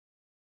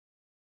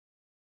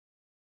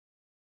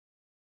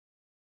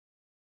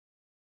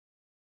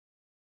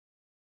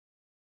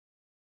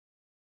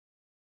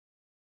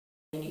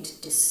 You need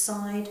to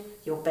decide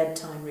your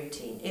bedtime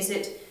routine. Is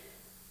it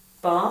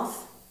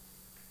bath,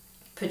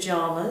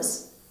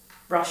 pyjamas,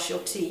 brush your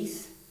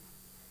teeth,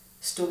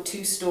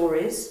 2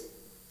 stories,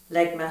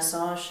 leg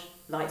massage,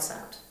 lights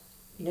out?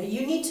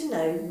 You need to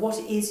know what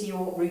is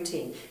your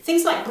routine.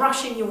 Things like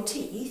brushing your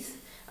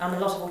teeth, a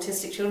lot of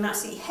autistic children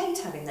absolutely hate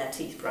having their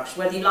teeth brushed,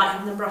 whether you like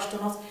having them brushed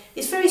or not.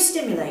 It's very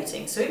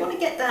stimulating, so you want to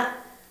get that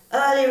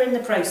earlier in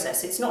the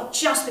process. It's not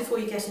just before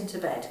you get into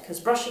bed,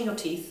 because brushing your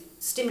teeth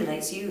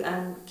stimulates you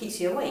and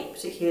keeps you awake,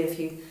 particularly if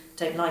you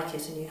don't like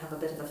it and you have a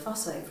bit of a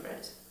fuss over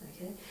it.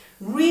 Okay?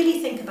 Really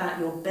think about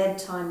your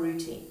bedtime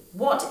routine.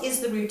 What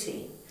is the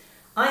routine?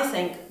 I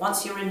think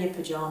once you're in your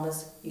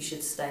pyjamas, you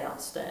should stay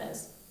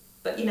upstairs.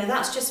 But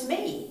that's just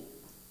me.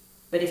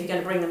 But if you're going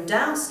to bring them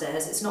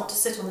downstairs, it's not to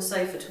sit on the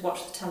sofa to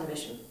watch the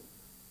television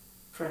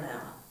for an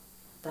hour.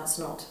 That's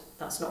not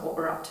what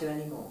we're up to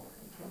anymore.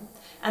 Okay?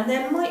 And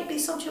there might be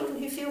some children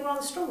who feel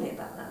rather strongly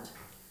about that.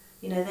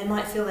 They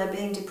might feel they're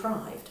being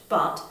deprived.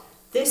 But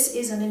this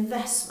is an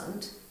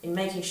investment in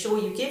making sure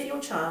you give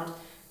your child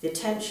the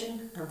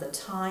attention and the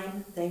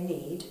time they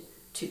need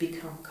to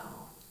become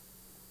calm.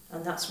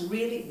 And that's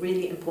really,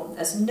 really important.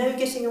 There's no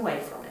getting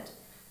away from it.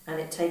 And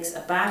it takes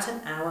about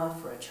an hour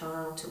for a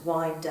child to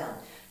wind down.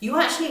 You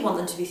actually want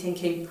them to be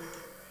thinking,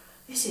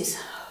 I've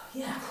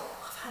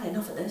I've had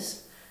enough of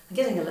this. I'm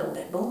getting a little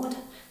bit bored.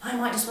 I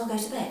might as well go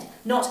to bed.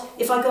 Not,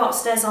 if I go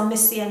upstairs, I'll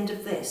miss the end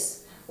of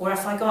this. Or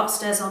if I go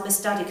upstairs, I'll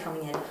miss Daddy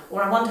coming in.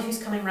 Or I wonder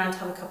who's coming round to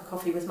have a cup of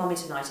coffee with Mummy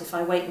tonight. If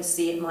I wait and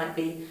see, it might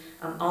be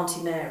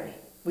Auntie Mary.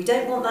 We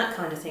don't want that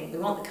kind of thing. We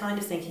want the kind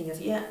of thinking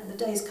of, yeah, the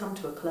day's come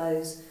to a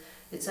close.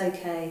 It's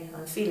okay.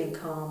 I'm feeling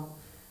calm.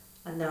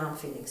 And now I'm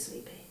feeling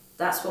sleepy.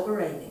 That's what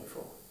we're aiming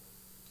for.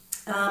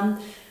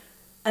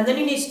 And then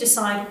you need to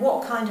decide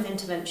what kind of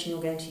intervention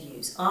you're going to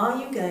use. Are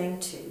you going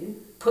to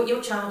put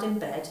your child in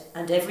bed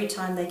and every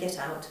time they get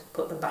out,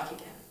 put them back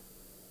again?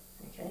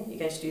 Okay, you're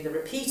going to do the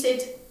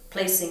repeated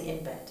placing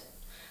in bed.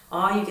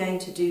 Are you going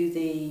to do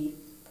the,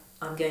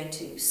 I'm going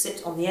to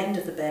sit on the end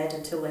of the bed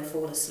until they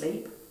fall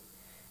asleep,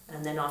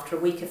 and then after a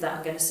week of that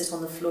I'm going to sit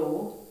on the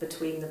floor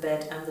between the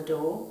bed and the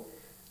door,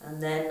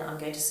 and then I'm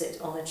going to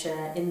sit on a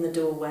chair in the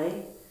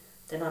doorway,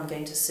 then I'm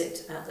going to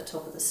sit at the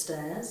top of the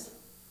stairs.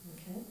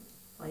 Okay,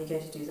 are you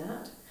going to do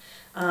that?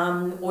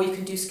 Or you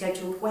can do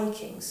scheduled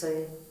waking.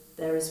 So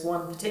there is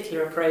one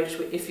particular approach,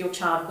 if your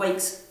child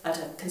wakes at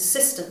a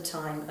consistent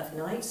time of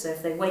night, so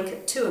if they wake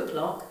at 2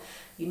 o'clock,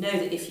 you know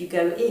that if you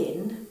go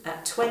in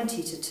at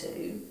 20 to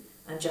 2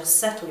 and just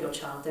settle your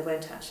child, they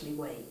won't actually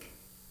wake.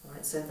 All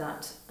right, so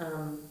that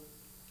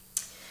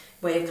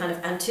where you're kind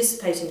of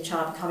anticipating the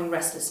child becoming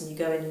restless and you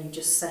go in and you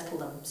just settle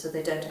them so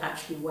they don't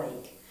actually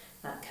wake,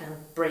 that can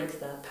break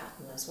the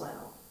pattern as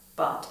well.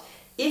 But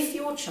if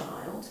your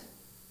child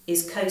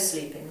is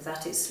co-sleeping,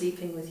 that is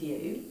sleeping with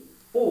you,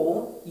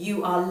 or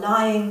you are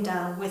lying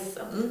down with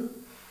them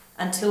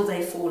until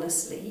they fall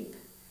asleep,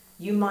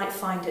 you might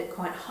find it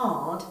quite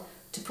hard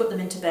to put them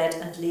into bed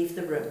and leave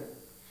the room.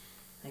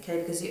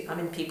 Okay, because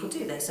people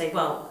do. They say,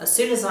 well, as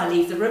soon as I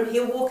leave the room,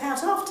 he'll walk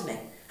out after me.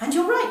 And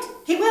you're right,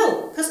 he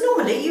will, because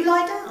normally you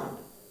lie down.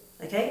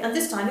 Okay, and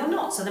this time you're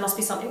not, so there must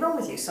be something wrong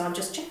with you, so I'm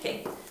just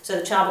checking. So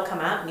the child will come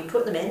out and you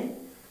put them in,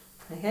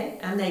 okay,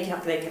 and they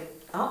get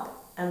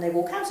up and they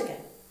walk out again.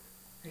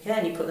 Okay,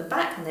 and you put them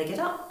back and they get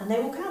up and they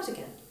walk out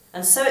again.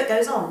 And so it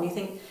goes on, and you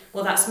think,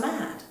 well, that's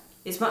mad.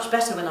 It's much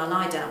better when I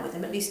lie down with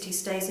him, at least he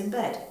stays in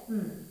bed.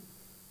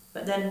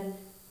 But then,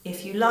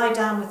 if you lie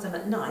down with them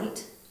at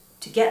night,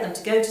 to get them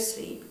to go to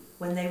sleep,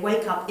 when they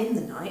wake up in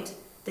the night,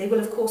 they will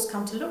of course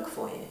come to look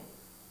for you.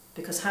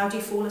 Because how do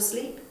you fall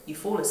asleep? You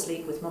fall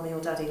asleep with Mummy or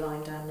Daddy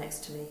lying down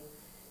next to me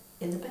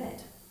in the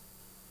bed.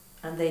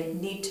 And they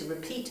need to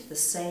repeat the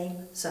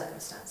same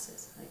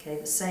circumstances, okay,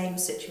 the same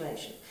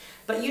situation.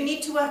 But you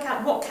need to work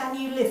out what can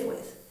you live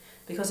with.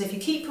 Because if you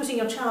keep putting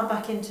your child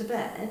back into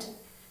bed,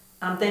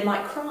 they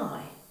might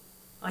cry.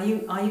 Are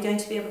you going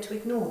to be able to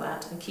ignore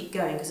that and keep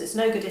going? Because it's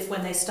no good if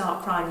when they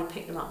start crying you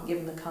pick them up and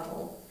give them a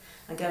cuddle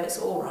and go, it's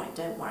all right,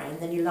 don't worry, and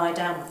then you lie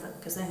down with them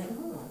because they think,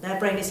 oh, their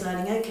brain is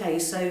learning, okay,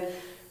 so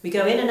we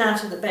go in and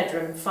out of the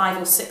bedroom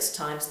 5 or 6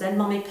 times, then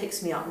Mummy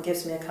picks me up and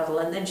gives me a cuddle,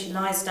 and then she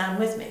lies down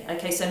with me.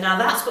 Okay, so now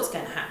that's what's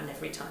going to happen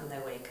every time they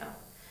wake up.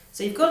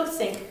 So you've got to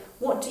think,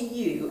 what do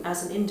you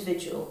as an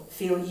individual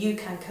feel you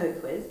can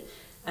cope with?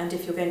 And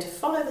if you're going to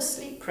follow the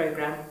sleep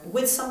program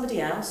with somebody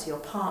else, your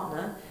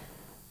partner,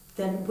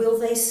 then will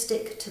they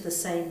stick to the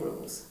same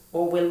rules?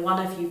 Or will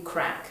one of you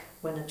crack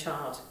when a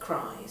child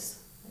cries?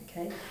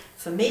 Okay.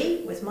 For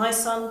me, with my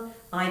son,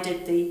 I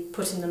did the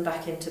putting them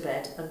back into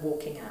bed and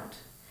walking out.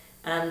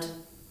 And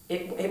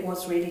it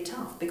was really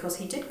tough because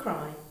he did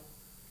cry.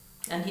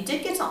 And he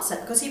did get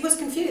upset because he was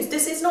confused.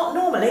 This is not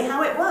normally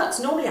how it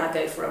works. Normally I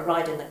go for a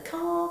ride in the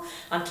car,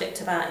 I'm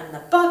clicked about in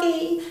the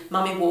buggy,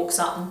 Mummy walks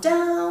up and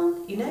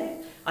down, you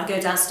know. I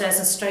go downstairs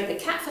and stroke the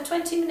cat for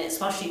 20 minutes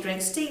while she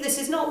drinks tea. This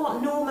is not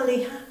what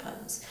normally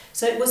happens.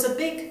 So it was a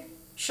big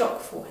shock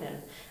for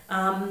him.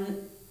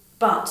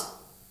 But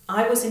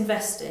I was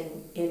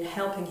investing in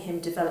helping him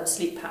develop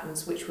sleep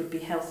patterns which would be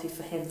healthy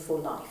for him for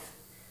life.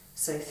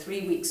 So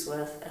 3 weeks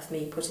worth of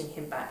me putting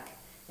him back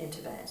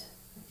into bed.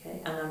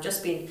 Okay? And I've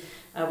just been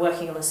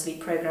working on a sleep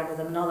program with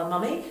another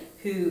mummy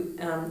who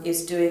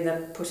is doing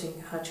the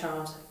putting her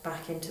child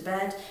back into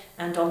bed,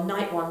 and on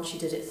night 1 she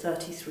did it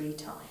 33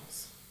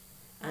 times.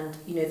 And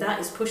you know, that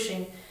is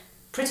pushing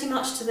pretty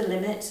much to the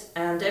limit,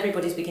 and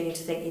everybody's beginning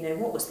to think, you know,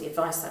 what was the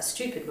advice that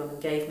stupid woman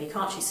gave me?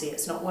 Can't she see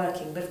it's not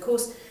working? But of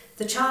course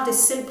the child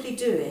is simply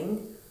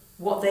doing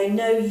what they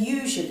know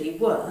usually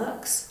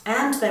works,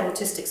 and they're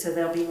autistic, so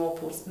they'll be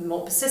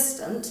more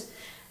persistent.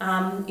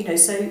 You know,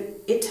 so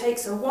it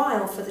takes a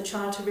while for the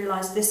child to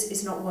realise this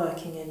is not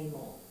working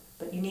anymore.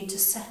 But you need to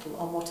settle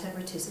on whatever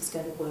it is that's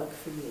going to work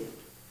for you.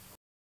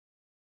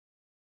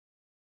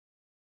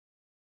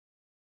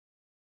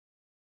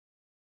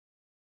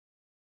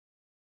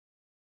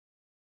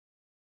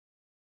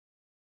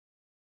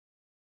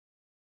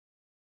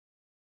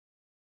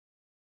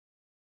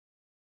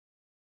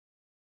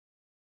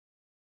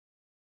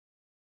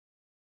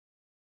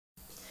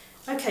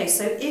 Okay,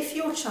 so if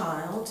your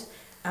child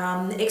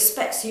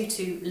expects you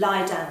to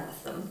lie down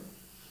with them,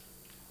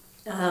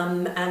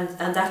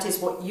 and that is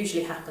what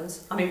usually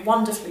happens. I mean,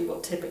 wonderfully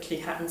what typically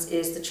happens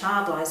is the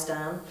child lies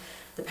down,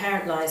 the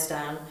parent lies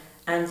down,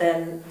 and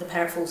then the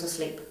parent falls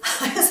asleep.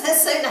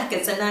 They're so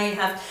knackered. So now you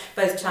have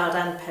both child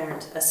and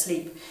parent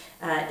asleep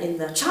in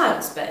the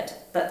child's bed,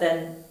 but then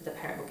the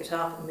parent will get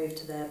up and move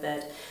to their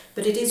bed.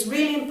 But it is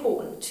really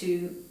important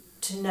to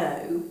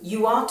know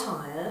you are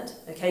tired,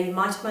 okay? You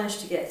might have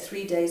managed to get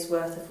 3 days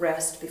worth of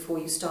rest before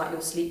you start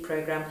your sleep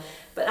program,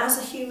 but as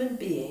a human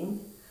being,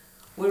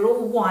 we're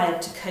all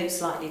wired to cope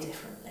slightly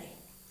differently.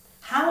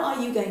 How are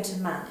you going to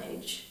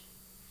manage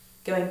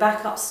going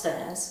back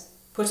upstairs,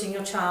 putting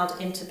your child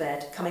into bed,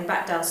 coming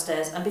back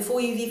downstairs, and before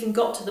you've even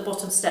got to the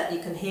bottom step, you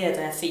can hear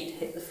their feet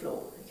hit the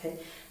floor, okay?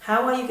 How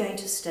are you going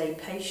to stay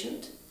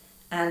patient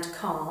and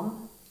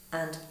calm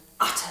and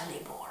utterly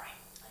boring?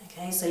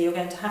 Okay, so you're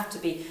going to have to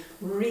be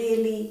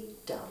really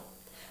dull.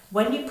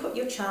 When you put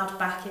your child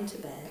back into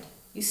bed,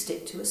 you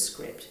stick to a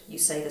script. You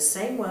say the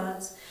same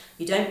words,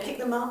 you don't pick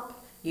them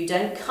up, you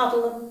don't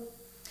cuddle them,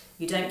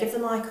 you don't give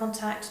them eye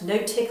contact, no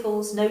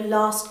tickles, no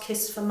last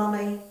kiss for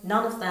mummy,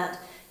 none of that.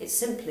 It's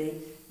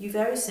simply, you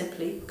very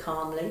simply,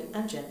 calmly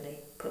and gently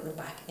put them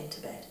back into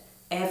bed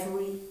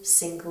every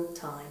single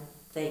time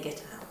they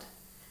get out.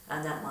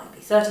 And that might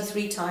be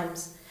 33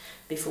 times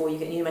before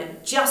you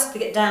might just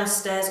get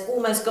downstairs,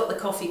 almost got the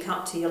coffee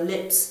cup to your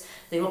lips,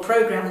 your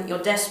program that you're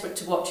desperate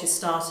to watch is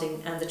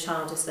starting and the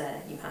child is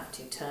there. You have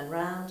to turn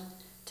round,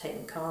 take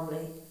them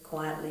calmly,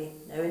 quietly,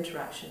 no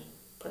interaction,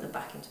 put them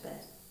back into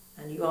bed.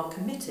 And you are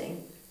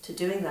committing to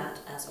doing that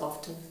as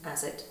often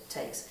as it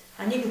takes.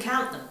 And you can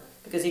count them,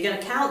 because you're going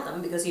to count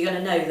them, because you're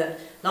going to know that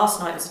last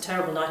night was a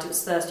terrible night, it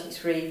was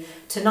 33,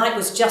 tonight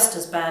was just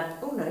as bad.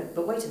 Oh no,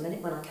 but wait a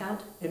minute, when I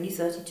count, only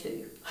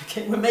 32.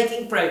 Okay, we're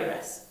making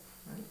progress.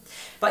 Right?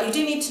 But you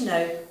do need to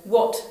know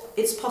what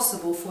it's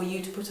possible for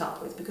you to put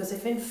up with, because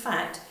if in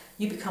fact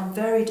you become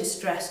very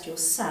distressed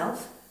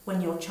yourself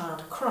when your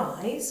child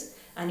cries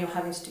and you're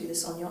having to do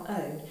this on your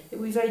own, it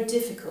will be very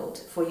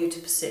difficult for you to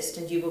persist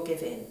and you will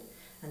give in.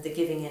 And the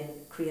giving in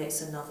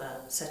creates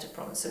another set of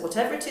problems. So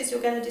whatever it is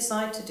you're going to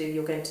decide to do,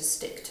 you're going to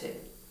stick to.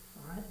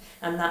 All right?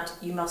 And that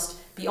you must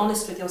be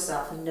honest with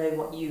yourself and know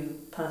what you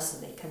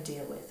personally can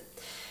deal with.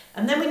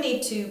 And then we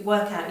need to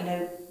work out,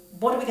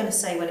 what are we going to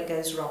say when it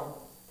goes wrong?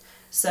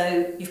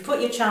 So you've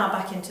put your child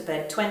back into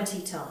bed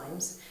 20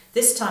 times.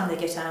 This time they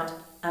get out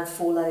and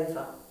fall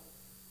over.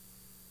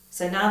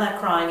 So now they're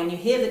crying and you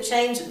hear the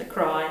change in the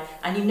cry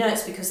and you know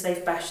it's because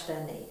they've bashed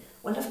their knee.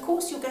 Well, of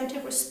course you're going to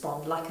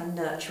respond like a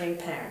nurturing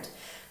parent,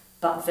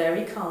 but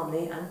very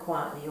calmly and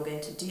quietly you're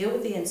going to deal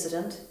with the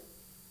incident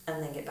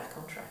and then get back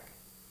on track.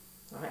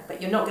 All right?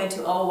 But you're not going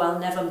to, oh well,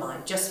 never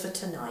mind, just for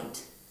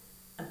tonight,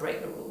 and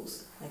break the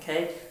rules.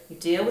 Okay? You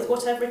deal with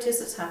whatever it is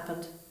that's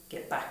happened,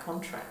 get back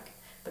on track.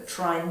 But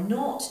try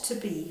not to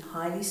be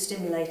highly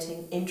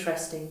stimulating,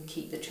 interesting,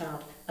 keep the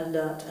child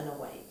alert and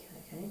awake.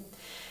 Okay?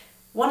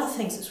 One of the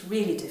things that's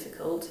really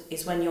difficult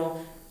is when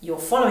you're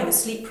following a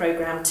sleep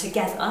program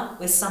together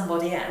with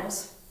somebody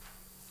else,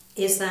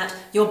 is that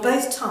you're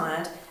both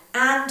tired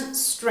and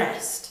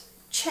stressed.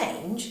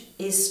 Change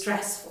is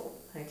stressful,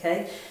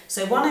 okay?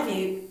 So one of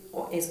you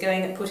is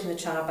going and putting the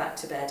child back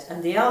to bed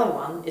and the other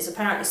one is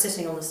apparently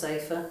sitting on the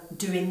sofa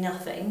doing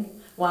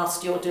nothing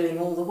whilst you're doing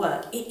all the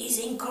work. It is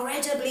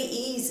incredibly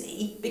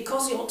easy,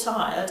 because you're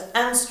tired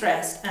and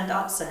stressed and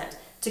upset,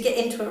 to get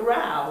into a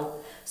row.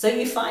 So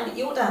you find that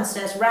you're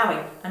downstairs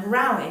rowing, and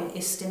rowing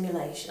is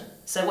stimulation.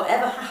 So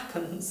whatever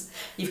happens,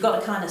 you've got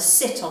to kind of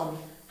sit on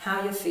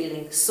how you're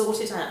feeling,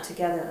 sort it out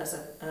together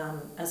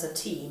as a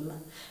team,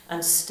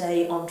 and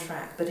stay on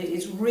track. But it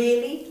is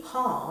really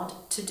hard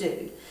to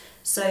do.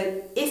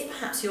 So if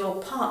perhaps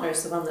your partner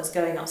is the one that's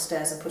going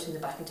upstairs and putting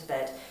them back into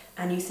bed,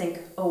 and you think,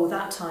 oh,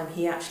 that time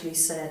he actually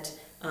said,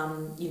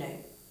 I'm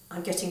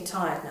getting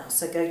tired now,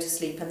 so go to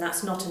sleep, and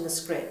that's not in the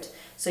script.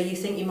 So you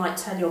think you might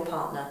tell your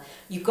partner,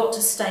 you've got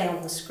to stay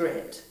on the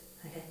script.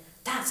 Okay?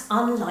 That's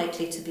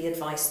unlikely to be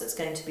advice that's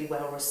going to be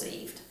well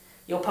received.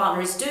 Your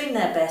partner is doing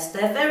their best,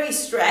 they're very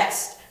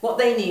stressed. What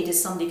they need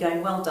is somebody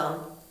going, well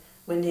done,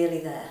 we're nearly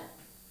there.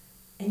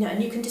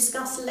 And you can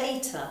discuss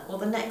later or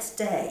the next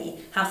day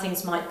how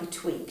things might be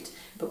tweaked.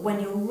 But when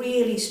you're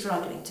really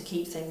struggling to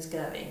keep things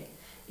going,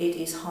 it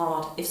is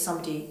hard if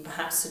somebody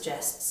perhaps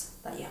suggests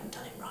that you haven't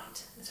done it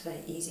right. It's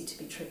very easy to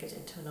be triggered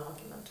into an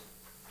argument.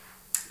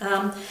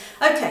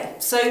 Okay,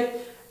 so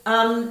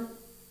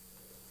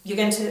you're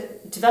going to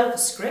develop a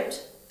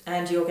script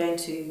and you're going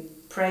to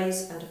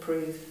praise and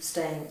approve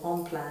staying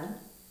on plan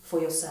for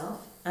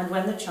yourself. And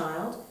when the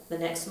child, the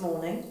next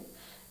morning,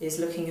 is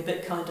looking a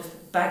bit kind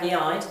of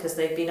baggy-eyed because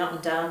they've been up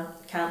and down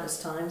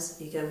countless times,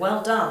 you go,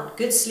 well done,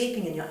 good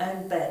sleeping in your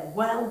own bed,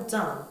 well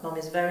done. Mum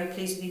is very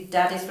pleased with you,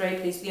 Dad is very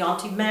pleased with you,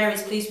 Auntie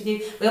Mary's pleased with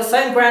you, we'll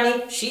phone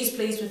Granny, she's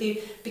pleased with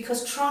you,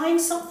 because trying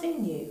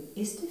something new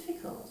is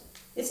difficult.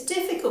 It's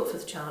difficult for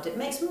the child. It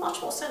makes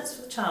much more sense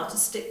for the child to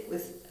stick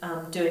with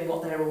doing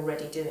what they're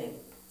already doing.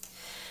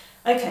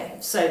 Okay,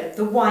 so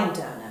the wind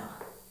down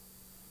hour.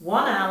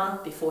 1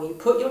 hour before you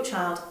put your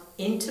child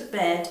into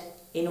bed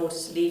in order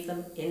to leave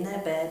them in their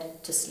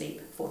bed to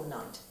sleep for the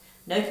night.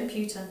 No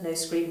computer, no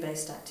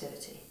screen-based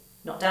activity.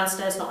 Not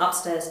downstairs, not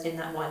upstairs in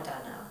that wind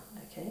down hour.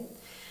 Okay?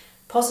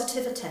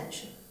 Positive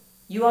attention.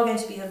 you are going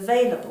to be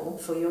available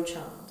for your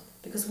child.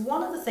 Because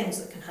one of the things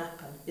that can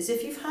happen is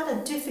if you've had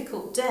a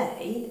difficult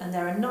day and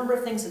there are a number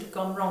of things that have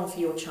gone wrong for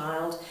your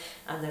child,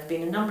 and there have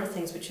been a number of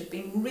things which have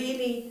been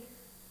really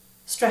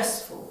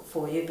stressful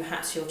for you,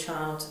 perhaps your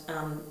child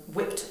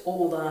whipped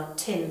all the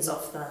tins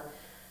off the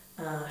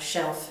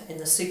shelf in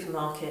the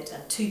supermarket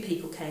and 2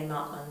 people came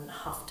up and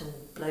huffed and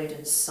blowed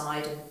and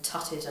sighed and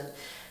tutted and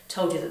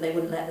told you that they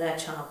wouldn't let their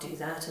child do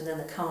that, and then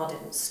the car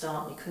didn't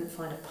start and you couldn't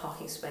find a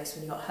parking space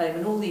when you got home,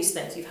 and all these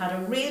things. You've had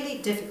a really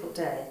difficult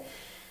day.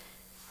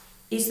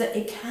 Is that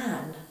it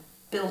can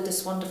build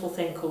this wonderful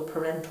thing called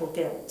parental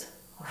guilt,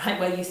 right?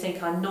 Where you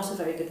think, I'm not a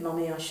very good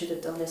mummy, I should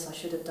have done this, I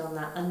should have done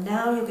that, and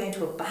now you're going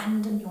to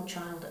abandon your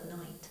child at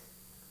night.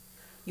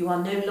 You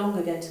are no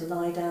longer going to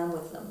lie down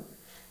with them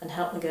and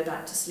help them go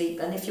back to sleep.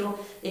 And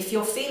if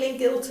you're feeling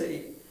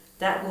guilty,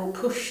 that will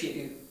push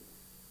you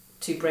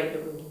to break the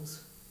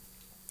rules.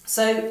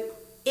 So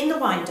in the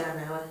wind down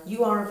hour,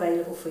 you are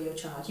available for your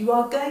child. You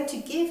are going to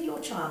give your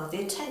child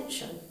the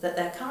attention that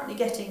they're currently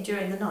getting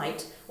during the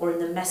night or in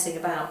the messing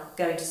about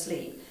going to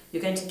sleep.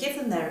 You're going to give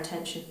them their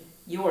attention,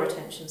 your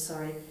attention,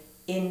 sorry,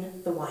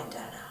 in the wind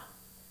down hour.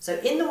 So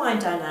in the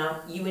wind down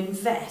hour, you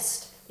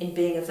invest in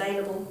being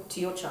available to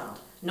your child.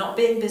 Not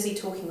being busy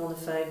talking on the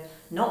phone,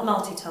 not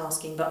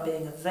multitasking, but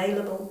being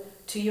available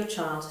to your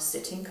child,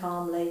 sitting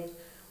calmly,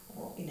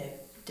 or,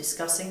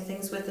 discussing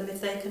things with them if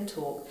they can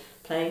talk,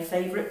 playing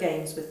favourite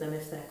games with them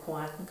if they're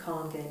quiet and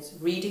calm games,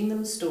 reading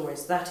them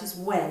stories. That is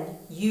when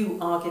you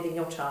are giving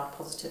your child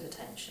positive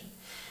attention.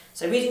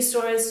 So reading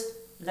stories,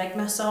 leg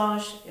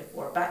massage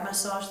or a back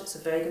massage, that's a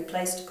very good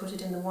place to put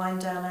it in the wind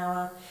down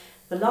hour.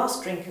 The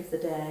last drink of the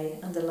day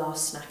and the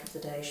last snack of the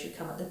day should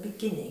come at the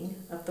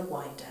beginning of the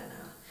wind down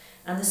hour.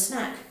 And the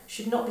snack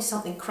should not be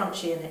something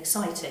crunchy and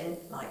exciting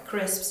like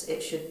crisps.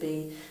 It should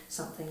be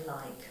something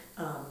like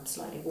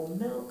slightly warm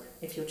milk,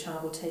 if your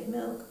child will take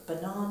milk,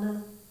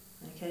 banana,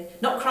 okay?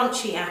 Not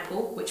crunchy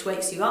apple, which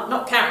wakes you up,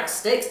 not carrot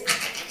sticks,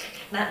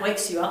 that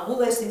wakes you up. All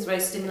those things are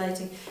very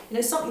stimulating.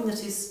 Something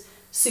that is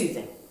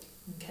soothing,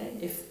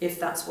 okay, if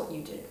that's what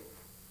you do.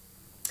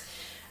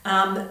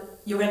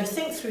 You're going to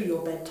think through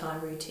your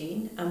bedtime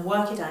routine and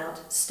work it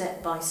out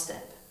step by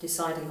step,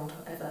 deciding on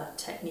whatever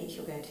technique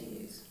you're going to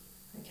use.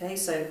 Okay,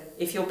 so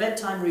if your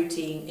bedtime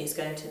routine is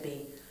going to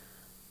be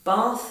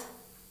bath,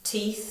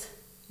 teeth,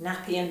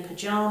 nappy and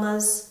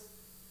pyjamas,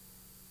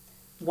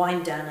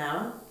 wind down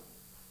hour,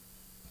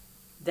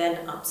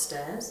 then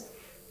upstairs,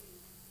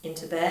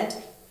 into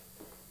bed,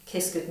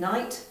 kiss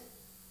goodnight,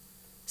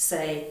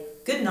 say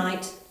good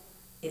night,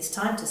 it's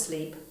time to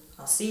sleep,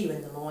 I'll see you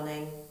in the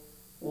morning,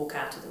 walk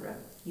out of the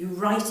room. You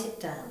write it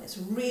down. It's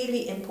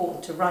really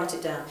important to write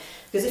it down,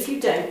 because if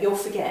you don't, you'll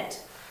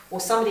forget, or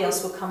somebody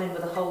else will come in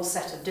with a whole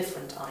set of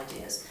different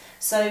ideas.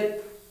 So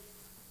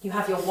you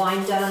have your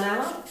wind down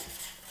hour.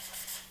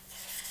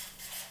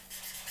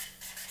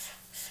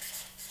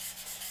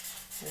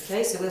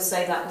 Okay, so we'll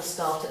say that will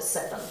start at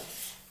 7.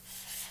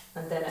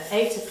 And then at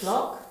 8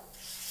 o'clock,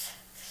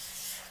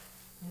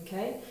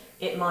 okay,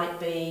 it might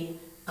be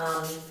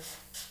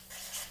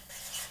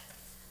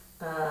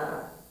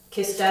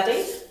kiss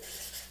daddy,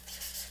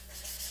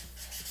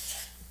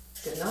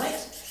 good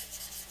night.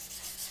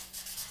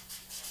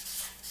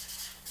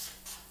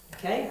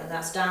 Okay, and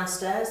that's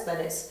downstairs.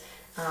 Then it's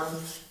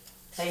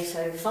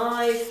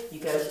 8:05, you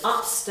go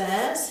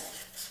upstairs.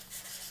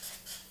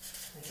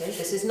 Okay,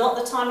 this is not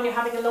the time when you're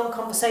having a long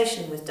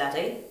conversation with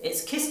daddy.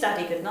 It's kiss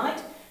daddy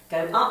goodnight,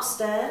 go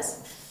upstairs,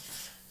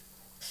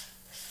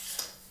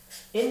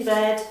 in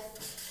bed,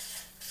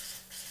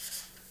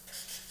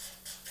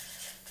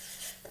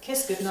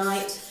 kiss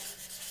goodnight,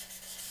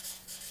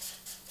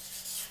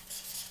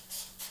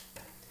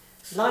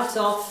 light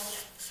off,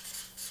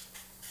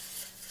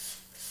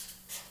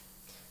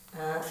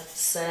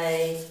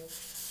 say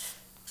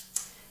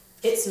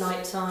it's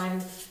night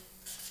time,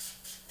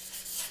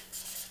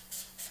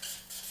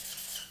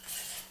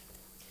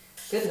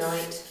 good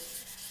night,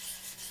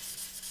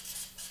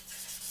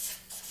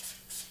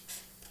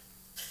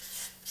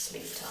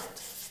 sleep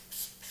tight.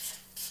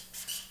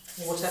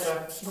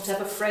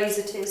 Whatever phrase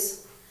it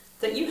is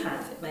that you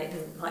have, it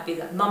might be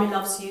that mummy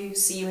loves you,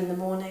 see you in the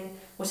morning,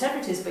 whatever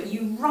it is, but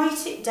you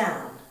write it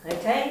down,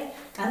 okay?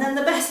 And then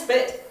the best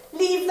bit,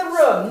 leave the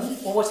room,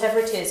 or whatever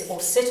it is, or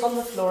sit on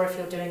the floor if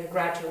you're doing a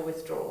gradual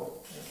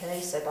withdrawal,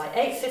 okay? So by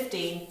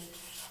 8:15,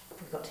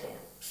 we've got here.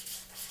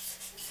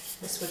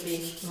 This would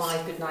be my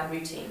good night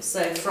routine.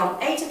 So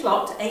from 8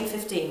 o'clock to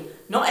 8:15,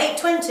 not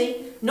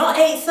 8:20, not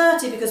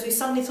 8:30 because we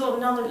suddenly thought of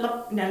another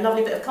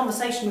lovely bit of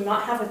conversation we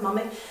might have with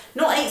mummy,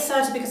 not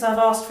 8:30 because I've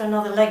asked for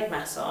another leg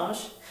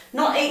massage,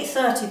 not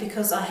 8:30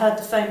 because I heard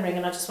the phone ring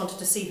and I just wanted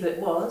to see who it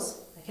was,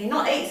 okay?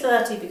 Not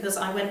 8:30 because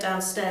I went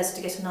downstairs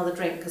to get another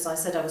drink because I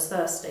said I was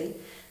thirsty,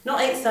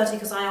 not 8:30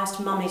 because I asked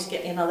mummy to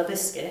get me another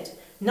biscuit.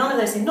 None of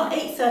those things. Not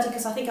 8:30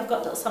 because I think I've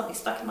got a little something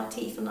stuck in my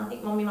teeth and I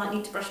think mummy might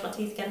need to brush my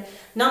teeth again.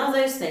 None of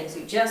those things.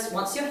 You just,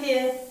 once you're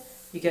here,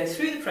 you go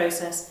through the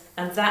process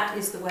and that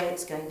is the way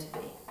it's going to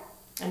be.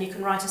 And you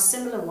can write a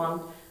similar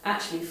one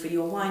actually for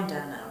your wind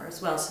down hour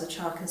as well, so the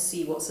child can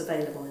see what's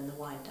available in the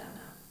wind down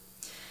hour.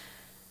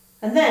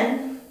 And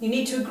then you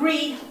need to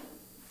agree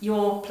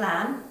your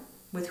plan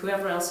with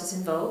whoever else is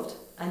involved,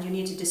 and you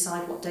need to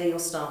decide what day you're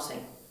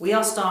starting. We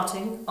are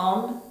starting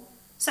on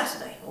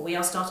Saturday, or we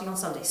are starting on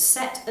Sunday.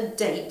 Set a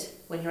date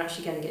when you're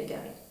actually going to get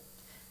going.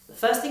 The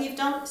first thing you've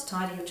done is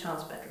tidy your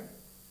child's bedroom.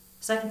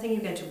 Second thing,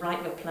 you're going to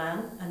write your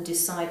plan and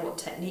decide what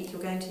technique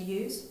you're going to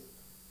use.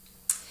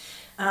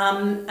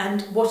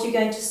 And what you're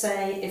going to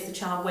say if the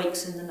child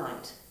wakes in the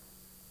night.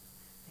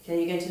 Okay,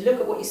 you're going to look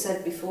at what you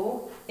said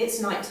before.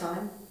 It's night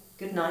time,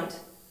 good night,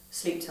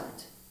 sleep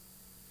tight.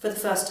 For the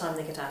first time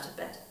they get out of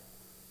bed.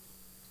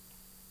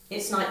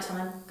 It's night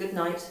time, good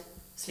night,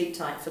 sleep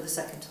tight for the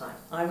second time.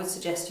 I would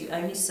suggest you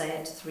only say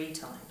it 3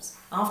 times.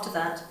 After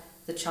that,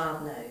 the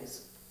child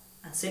knows.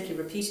 And simply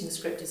repeating the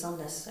script is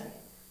unnecessary.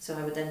 So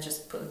I would then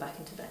just put them back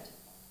into bed.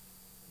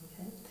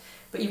 Okay?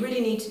 But you really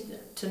need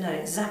to know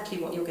exactly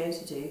what you're going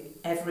to do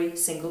every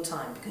single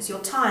time, because you're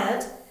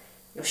tired,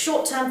 your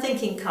short-term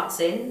thinking cuts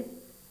in,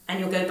 and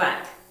you'll go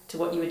back to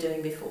what you were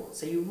doing before.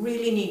 So you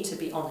really need to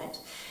be on it.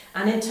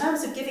 And in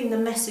terms of giving the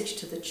message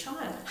to the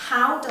child,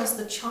 how does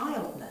the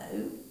child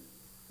know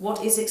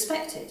what is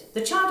expected?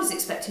 The child is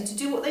expecting to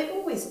do what they've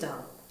always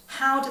done.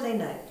 How do they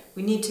know?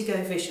 We need to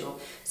go visual.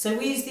 So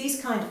we use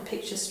these kind of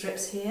picture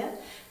strips here,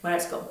 where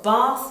it's got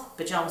bath,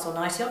 pyjamas or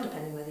nightie on,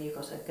 depending whether you've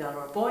got a girl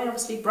or a boy,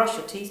 obviously, brush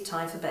your teeth,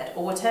 time for bed,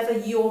 or whatever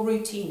your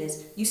routine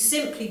is. You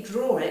simply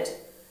draw it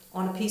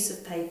on a piece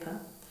of paper,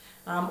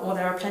 or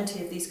there are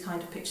plenty of these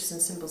kind of pictures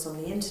and symbols on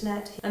the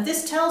internet. And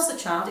this tells the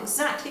child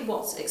exactly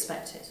what's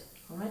expected.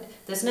 All right?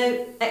 There's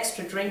no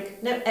extra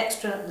drink, no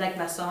extra leg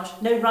massage,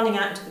 no running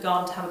out into the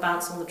garden to have a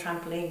bounce on the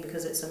trampoline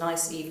because it's a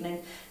nice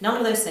evening. None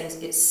of those things.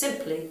 It's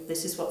simply,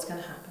 this is what's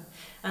going to happen.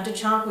 And a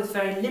child with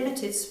very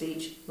limited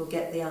speech will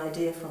get the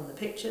idea from the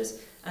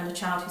pictures, and a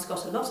child who's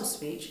got a lot of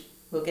speech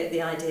will get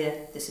the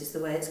idea, this is the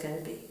way it's going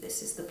to be,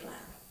 this is the plan.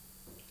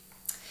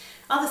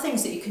 Other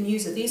things that you can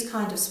use are these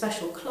kind of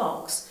special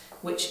clocks,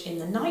 which in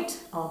the night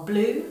are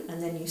blue,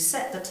 and then you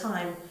set the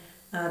time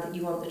that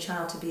you want the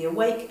child to be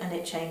awake, and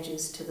it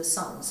changes to the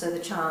sun. So the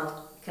child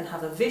can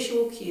have a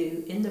visual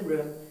cue in the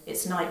room,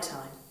 it's night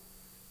time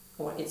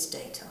or it's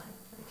daytime.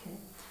 Okay?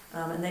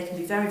 And they can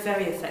be very,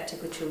 very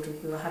effective with children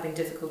who are having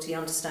difficulty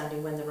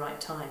understanding when the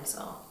right times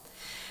are.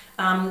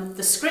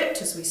 The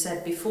script, as we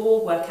said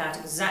before, work out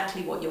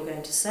exactly what you're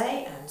going to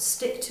say and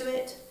stick to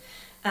it.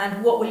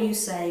 And what will you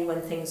say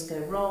when things go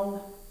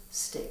wrong?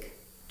 Stick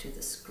to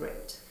the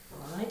script.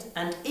 All right?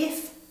 And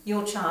if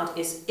your child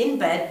is in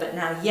bed but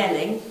now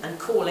yelling and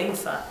calling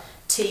for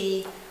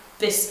tea,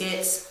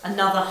 biscuits,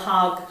 another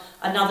hug,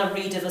 another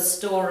read of a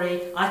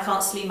story, I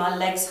can't sleep, my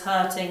leg's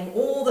hurting,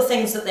 all the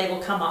things that they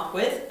will come up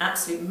with,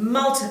 absolute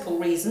multiple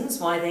reasons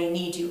why they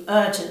need you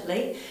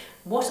urgently,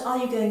 what are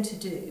you going to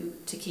do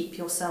to keep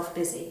yourself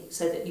busy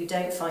so that you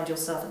don't find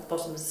yourself at the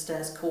bottom of the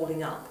stairs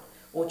calling up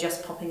or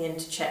just popping in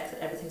to check that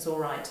everything's all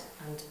right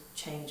and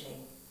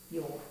changing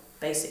your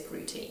basic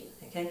routine?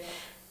 Okay?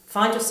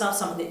 Find yourself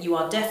something that you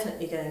are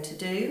definitely going to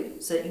do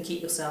so that you can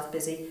keep yourself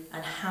busy,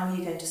 and how are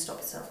you going to stop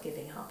yourself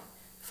giving up?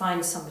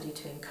 Find somebody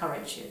to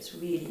encourage you, it's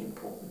really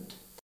important.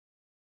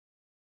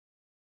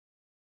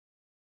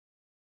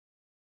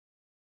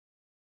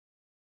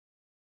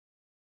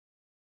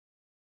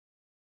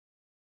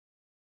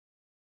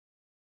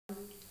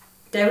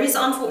 There is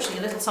unfortunately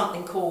a little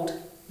something called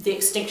the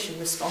extinction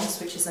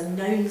response, which is a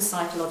known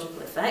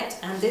psychological effect,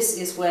 and this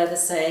is where the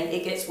saying,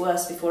 it gets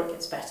worse before it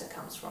gets better,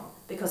 comes from,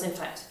 because in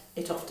fact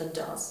it often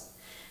does.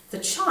 The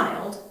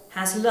child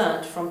has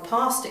learnt from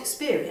past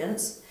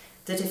experience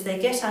that if they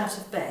get out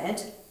of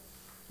bed,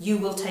 you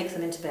will take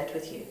them into bed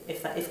with you,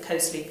 if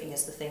co-sleeping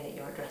is the thing that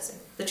you're addressing.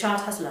 The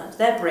child has learnt,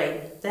 their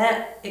brain,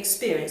 their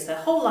experience, their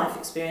whole life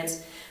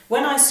experience,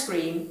 when I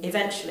scream,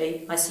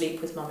 eventually I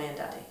sleep with mummy and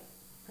daddy.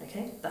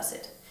 Okay, that's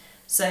it.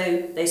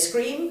 So they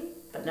scream,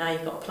 but now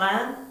you've got a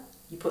plan,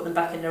 you put them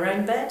back in their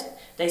own bed,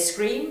 they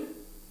scream,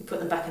 you put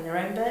them back in their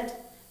own bed.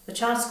 The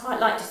child is quite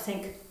likely to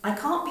think, I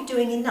can't be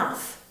doing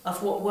enough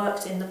of what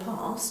worked in the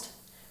past,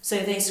 so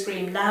they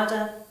scream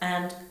louder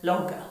and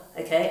longer,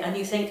 okay? And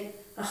you think,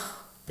 oh,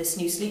 this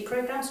new sleep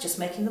program's just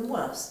making them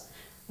worse.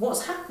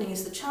 What's happening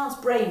is the child's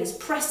brain is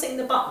pressing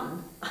the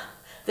button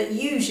that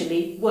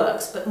usually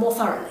works, but more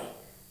thoroughly,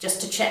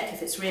 just to check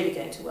if it's really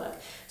going to work.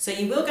 So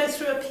you will go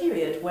through a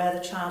period where the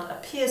child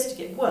appears to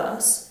get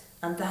worse,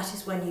 and that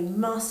is when you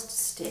must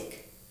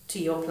stick to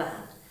your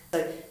plan.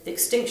 So the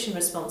extinction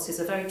response is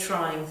a very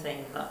trying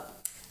thing,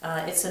 but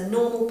it's a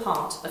normal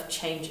part of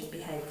changing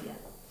behaviour.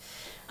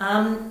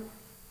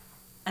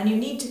 And you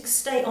need to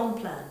stay on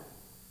plan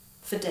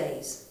for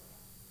days.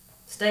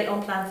 Stay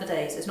on plan for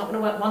days. It's not going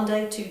to work 1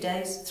 day, 2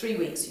 days, 3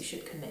 weeks. You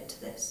should commit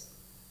to this.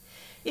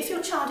 If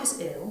your child is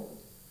ill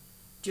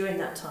during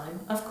that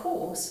time, of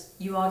course,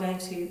 you are going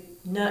to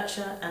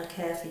nurture and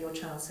care for your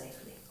child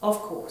safely. Of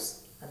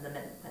course. And then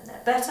when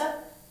they're better,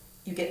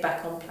 you get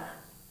back on plan.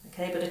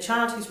 Okay? But a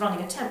child who's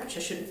running a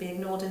temperature shouldn't be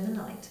ignored in the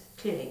night.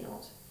 Clearly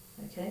not.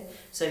 Okay?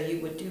 So you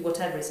would do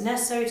whatever is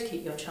necessary to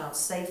keep your child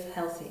safe,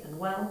 healthy and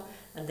well,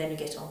 and then you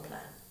get on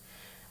plan.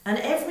 And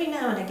every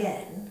now and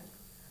again,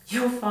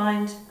 you'll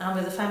find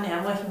with the family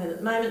I'm working with at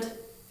the moment,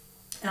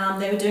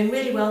 they were doing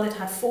really well. They'd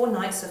had 4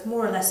 nights of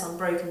more or less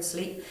unbroken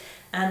sleep,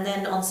 and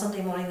then on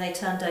Sunday morning they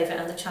turned over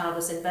and the child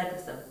was in bed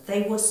with them.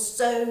 They were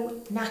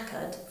so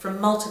knackered from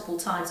multiple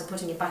times of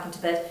putting him back into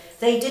bed,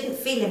 they didn't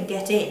feel him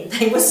get in.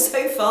 They were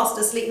so fast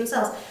asleep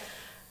themselves.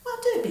 Well,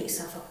 don't beat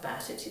yourself up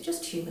about it. You're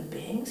just human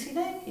beings, you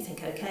know. You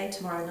think, okay,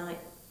 tomorrow night,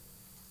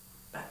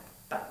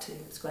 back to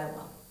square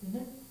one, you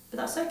know. But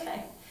that's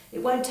okay. It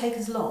won't take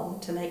as long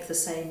to make the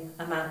same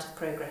amount of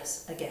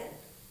progress again.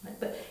 Right?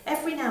 But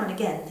every now and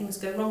again, things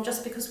go wrong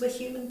just because we're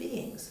human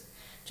beings.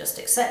 Just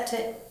accept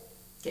it,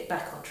 get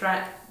back on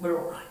track, we're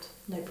all right,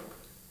 no problem.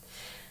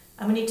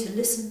 And we need to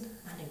listen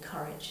and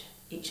encourage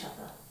each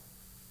other.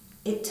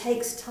 It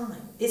takes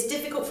time. It's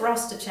difficult for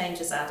us to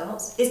change as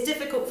adults. It's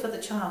difficult for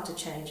the child to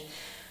change.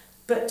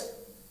 But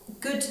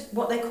good,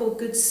 what they call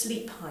good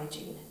sleep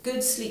hygiene,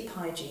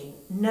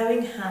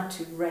 knowing how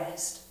to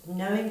rest,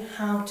 knowing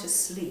how to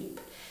sleep,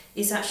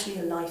 is actually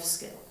a life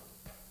skill.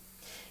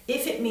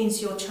 If it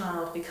means your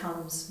child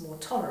becomes more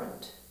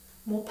tolerant,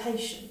 more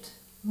patient,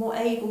 more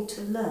able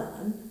to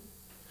learn,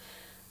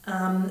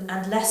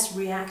 and less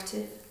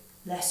reactive,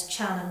 less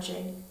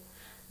challenging,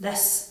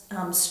 less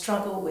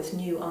struggle with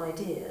new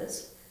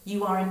ideas,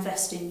 you are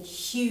investing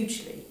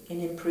hugely in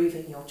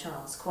improving your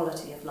child's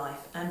quality of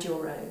life and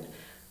your own,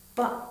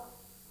 but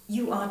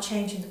you are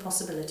changing the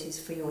possibilities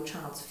for your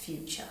child's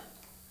future.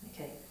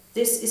 Okay?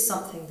 This is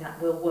something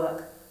that will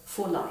work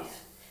for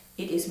life.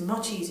 It is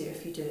much easier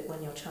if you do it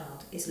when your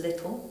child is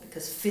little,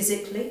 because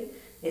physically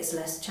it's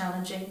less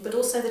challenging, but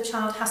also the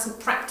child hasn't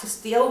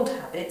practiced the old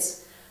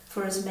habits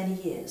for as many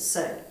years.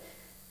 So,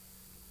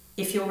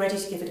 if you're ready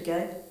to give it a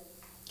go,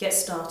 get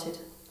started,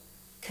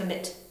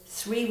 commit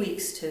 3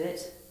 weeks to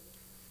it,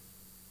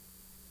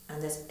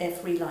 and there's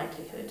every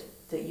likelihood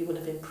that you will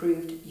have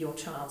improved your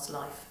child's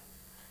life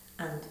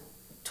and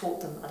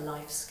taught them a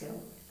life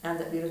skill, and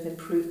that you will have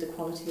improved the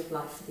quality of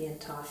life for the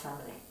entire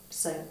family.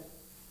 So,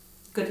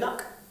 good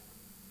luck.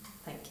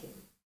 Thank you.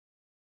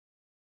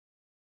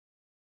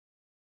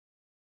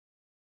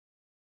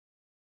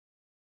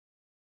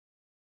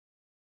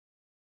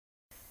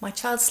 My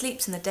child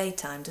sleeps in the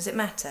daytime. Does it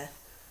matter?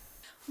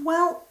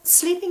 Well,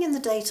 sleeping in the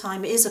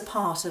daytime is a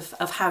part of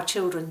how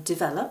children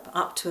develop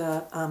up to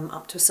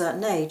a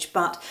certain age,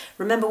 but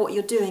remember what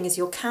you're doing is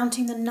you're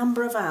counting the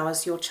number of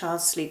hours your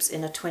child sleeps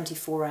in a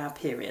 24-hour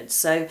period.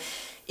 So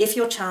if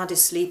your child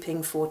is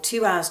sleeping for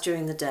 2 hours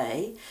during the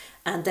day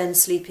and then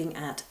sleeping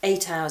at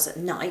 8 hours at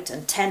night,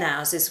 and 10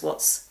 hours is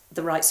what's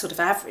the right sort of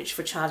average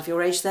for a child of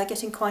your age, they're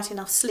getting quite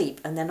enough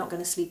sleep and they're not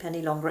going to sleep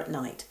any longer at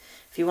night.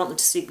 If you want them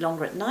to sleep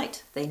longer at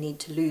night, they need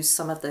to lose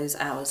some of those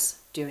hours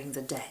during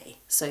the day.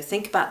 So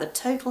think about the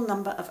total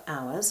number of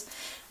hours,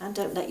 and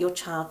don't let your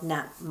child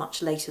nap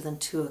much later than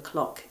 2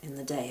 o'clock in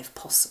the day if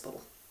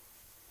possible.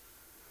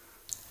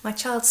 My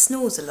child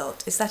snores a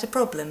lot. Is that a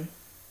problem?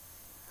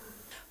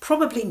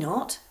 Probably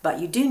not, but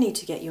you do need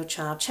to get your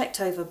child checked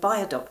over by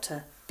a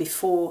doctor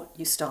before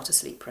you start a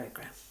sleep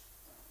programme.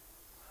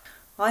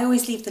 I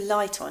always leave the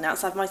light on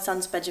outside my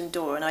son's bedroom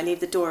door, and I leave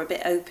the door a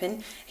bit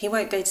open. He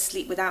won't go to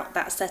sleep without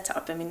that set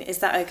up. I mean, is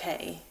that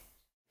okay?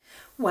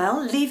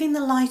 Well, leaving the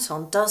light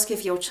on does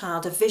give your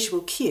child a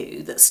visual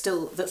cue that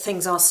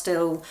things are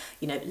still,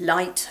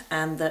 light,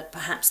 and that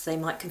perhaps they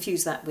might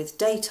confuse that with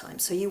daytime.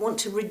 So you want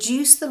to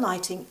reduce the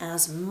lighting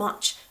as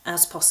much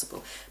as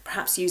possible.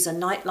 Perhaps use a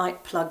night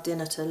light plugged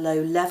in at a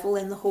low level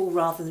in the hall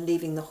rather than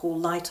leaving the hall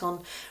light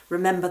on.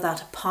 Remember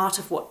that a part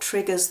of what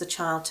triggers the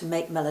child to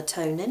make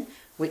melatonin,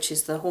 which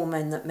is the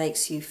hormone that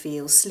makes you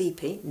feel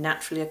sleepy,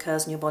 naturally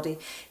occurs in your body,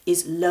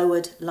 is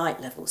lowered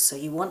light levels. So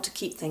you want to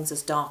keep things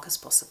as dark as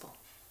possible.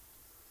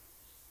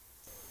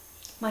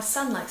 My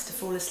son likes to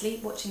fall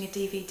asleep watching a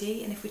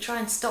DVD, and if we try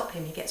and stop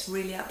him, he gets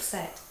really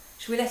upset.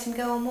 Should we let him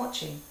go on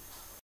watching?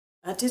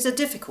 It is a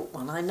difficult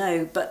one, I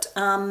know, but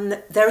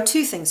there are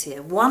 2 things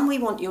here. One, we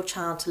want your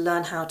child to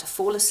learn how to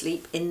fall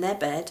asleep in their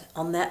bed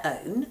on their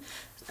own,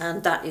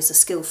 and that is a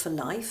skill for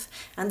life.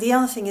 And the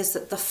other thing is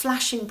that the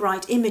flashing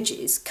bright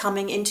images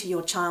coming into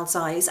your child's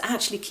eye is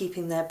actually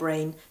keeping their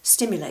brain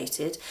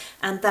stimulated,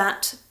 and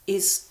that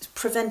is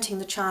preventing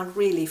the child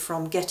really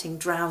from getting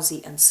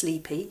drowsy and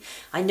sleepy.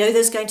 I know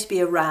there's going to be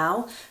a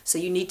row, so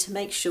you need to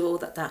make sure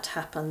that that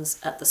happens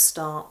at the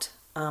start,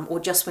 or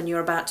just when you're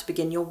about to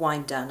begin your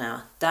wind down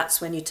hour. That's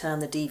when you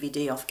turn the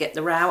DVD off. Get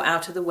the row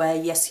out of the way.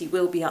 Yes, he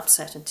will be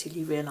upset until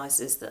he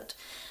realises that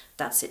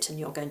that's it and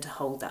you're going to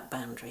hold that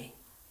boundary.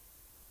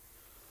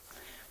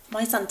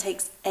 My son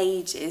takes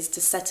ages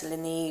to settle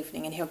in the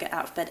evening, and he'll get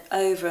out of bed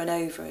over and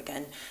over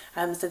again.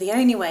 So the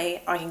only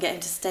way I can get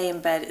him to stay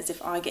in bed is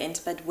if I get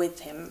into bed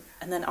with him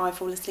and then I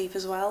fall asleep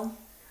as well.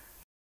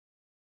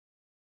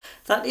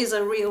 That is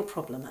a real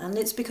problem, and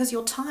it's because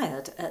you're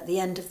tired at the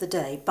end of the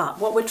day. But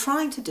what we're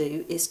trying to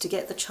do is to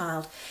get the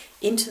child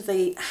into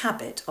the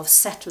habit of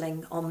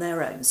settling on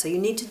their own. So you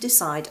need to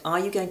decide, are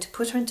you going to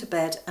put her into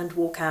bed and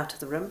walk out of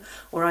the room,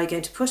 or are you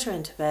going to put her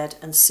into bed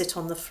and sit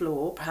on the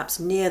floor, perhaps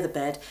near the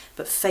bed,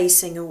 but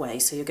facing away?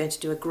 So you're going to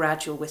do a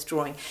gradual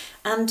withdrawing.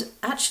 And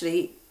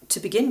actually, to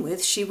begin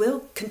with, she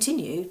will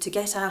continue to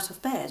get out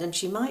of bed and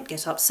she might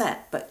get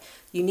upset, but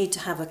you need to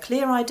have a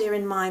clear idea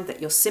in mind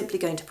that you're simply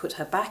going to put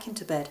her back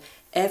into bed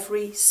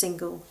every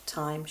single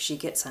time she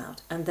gets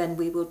out, and then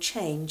we will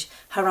change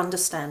her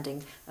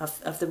understanding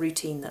of the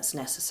routine that's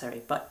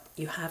necessary, but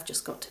you have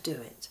just got to do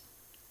it.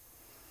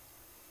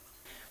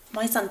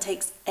 My son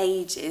takes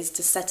ages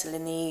to settle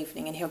in the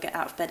evening and he'll get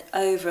out of bed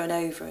over and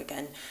over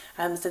again.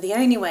 So the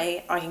only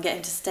way I can get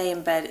him to stay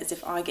in bed is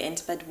if I get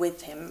into bed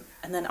with him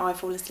and then I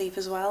fall asleep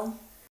as well.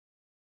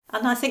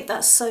 And I think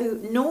that's so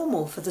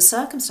normal for the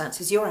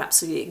circumstances. You're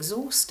absolutely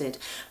exhausted.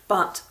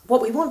 But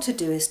what we want to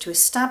do is to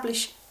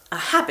establish a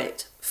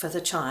habit for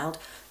the child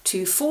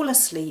to fall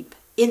asleep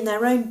in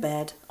their own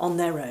bed on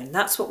their own.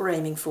 That's what we're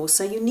aiming for.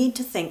 So you need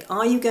to think,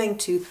 are you going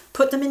to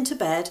put them into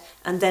bed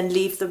and then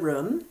leave the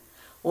room?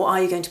 Or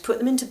are you going to put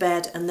them into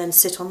bed and then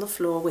sit on the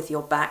floor with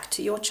your back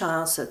to your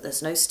child so that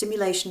there's no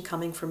stimulation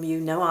coming from you,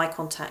 no eye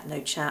contact,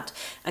 no chat,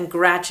 and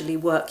gradually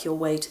work your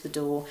way to the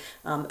door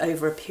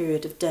over a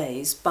period of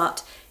days?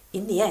 But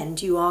in the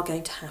end, you are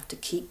going to have to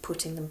keep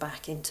putting them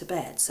back into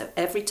bed. So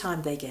every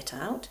time they get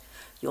out,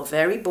 you're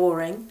very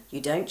boring, you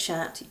don't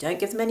chat, you don't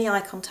give them any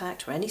eye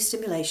contact or any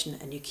stimulation,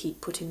 and you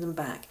keep putting them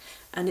back.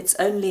 And it's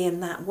only in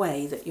that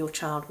way that your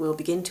child will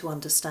begin to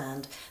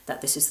understand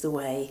that this is the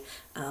way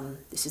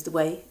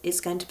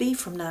it's going to be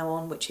from now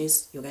on, which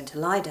is you're going to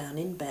lie down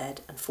in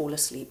bed and fall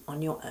asleep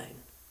on your own.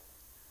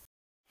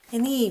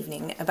 In the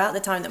evening, about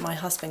the time that my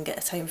husband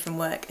gets home from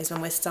work is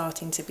when we're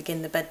starting to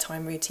begin the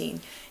bedtime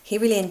routine. He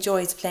really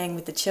enjoys playing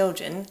with the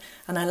children,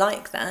 and I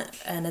like that,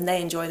 and then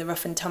they enjoy the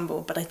rough and tumble,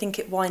 but I think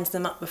it winds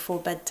them up before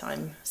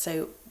bedtime.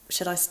 So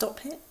should I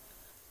stop it?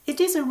 It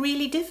is a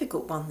really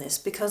difficult one, this,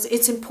 because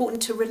it's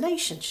important to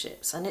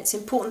relationships, and it's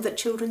important that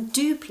children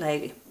do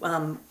play,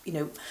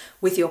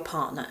 with your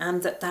partner,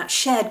 and that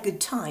shared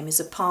good time is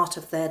a part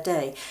of their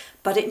day.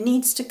 But it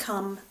needs to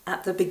come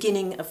at the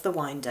beginning of the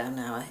wind down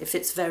hour if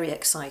it's very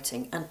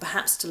exciting, and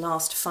perhaps to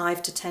last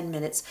 5 to 10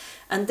 minutes,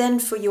 and then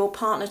for your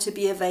partner to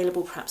be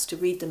available, perhaps to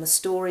read them a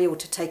story or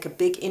to take a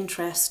big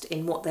interest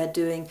in what they're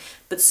doing,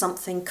 but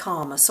something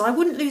calmer. So I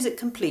wouldn't lose it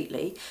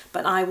completely,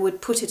 but I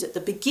would put it at the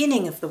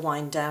beginning of the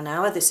wind down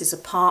hour. This is a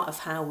part of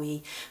how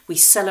we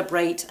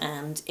celebrate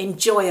and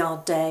enjoy our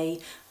day,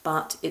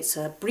 but it's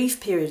a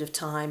brief period of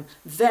time,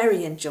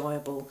 very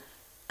enjoyable.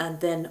 And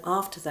then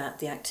after that,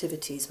 the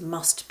activities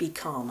must be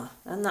calmer.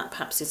 And that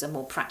perhaps is a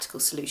more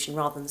practical solution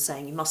rather than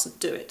saying you mustn't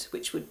do it,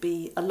 which would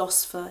be a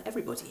loss for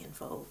everybody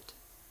involved.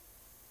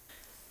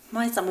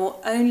 My son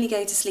will only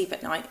go to sleep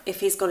at night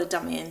if he's got a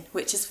dummy in,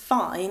 which is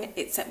fine,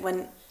 except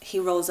when he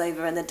rolls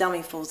over and the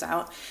dummy falls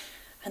out.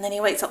 And then he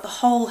wakes up the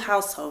whole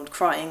household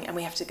crying and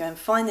we have to go and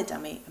find the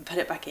dummy and put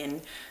it back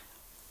in.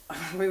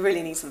 We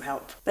really need some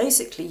help.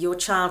 Basically, your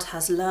child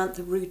has learnt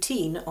the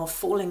routine of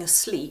falling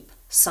asleep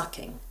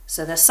sucking.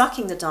 So they're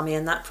sucking the dummy,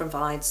 and that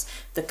provides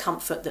the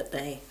comfort that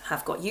they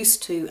have got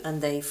used to, and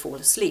they fall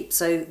asleep.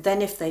 So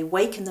then if they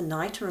wake in the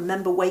night, and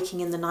remember waking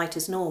in the night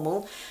is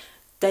normal,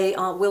 they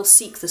will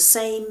seek the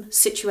same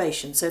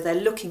situation. So they're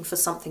looking for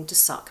something to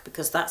suck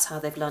because that's how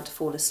they've learnt to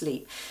fall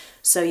asleep.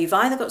 So you've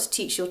either got to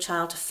teach your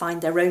child to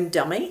find their own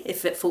dummy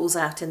if it falls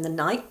out in the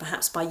night,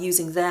 perhaps by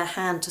using their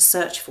hand to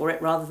search for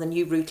it rather than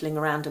you rootling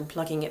around and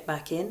plugging it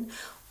back in,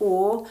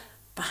 or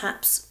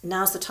perhaps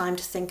now's the time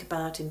to think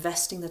about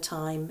investing the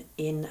time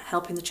in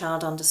helping the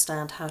child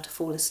understand how to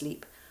fall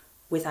asleep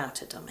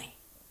without a dummy.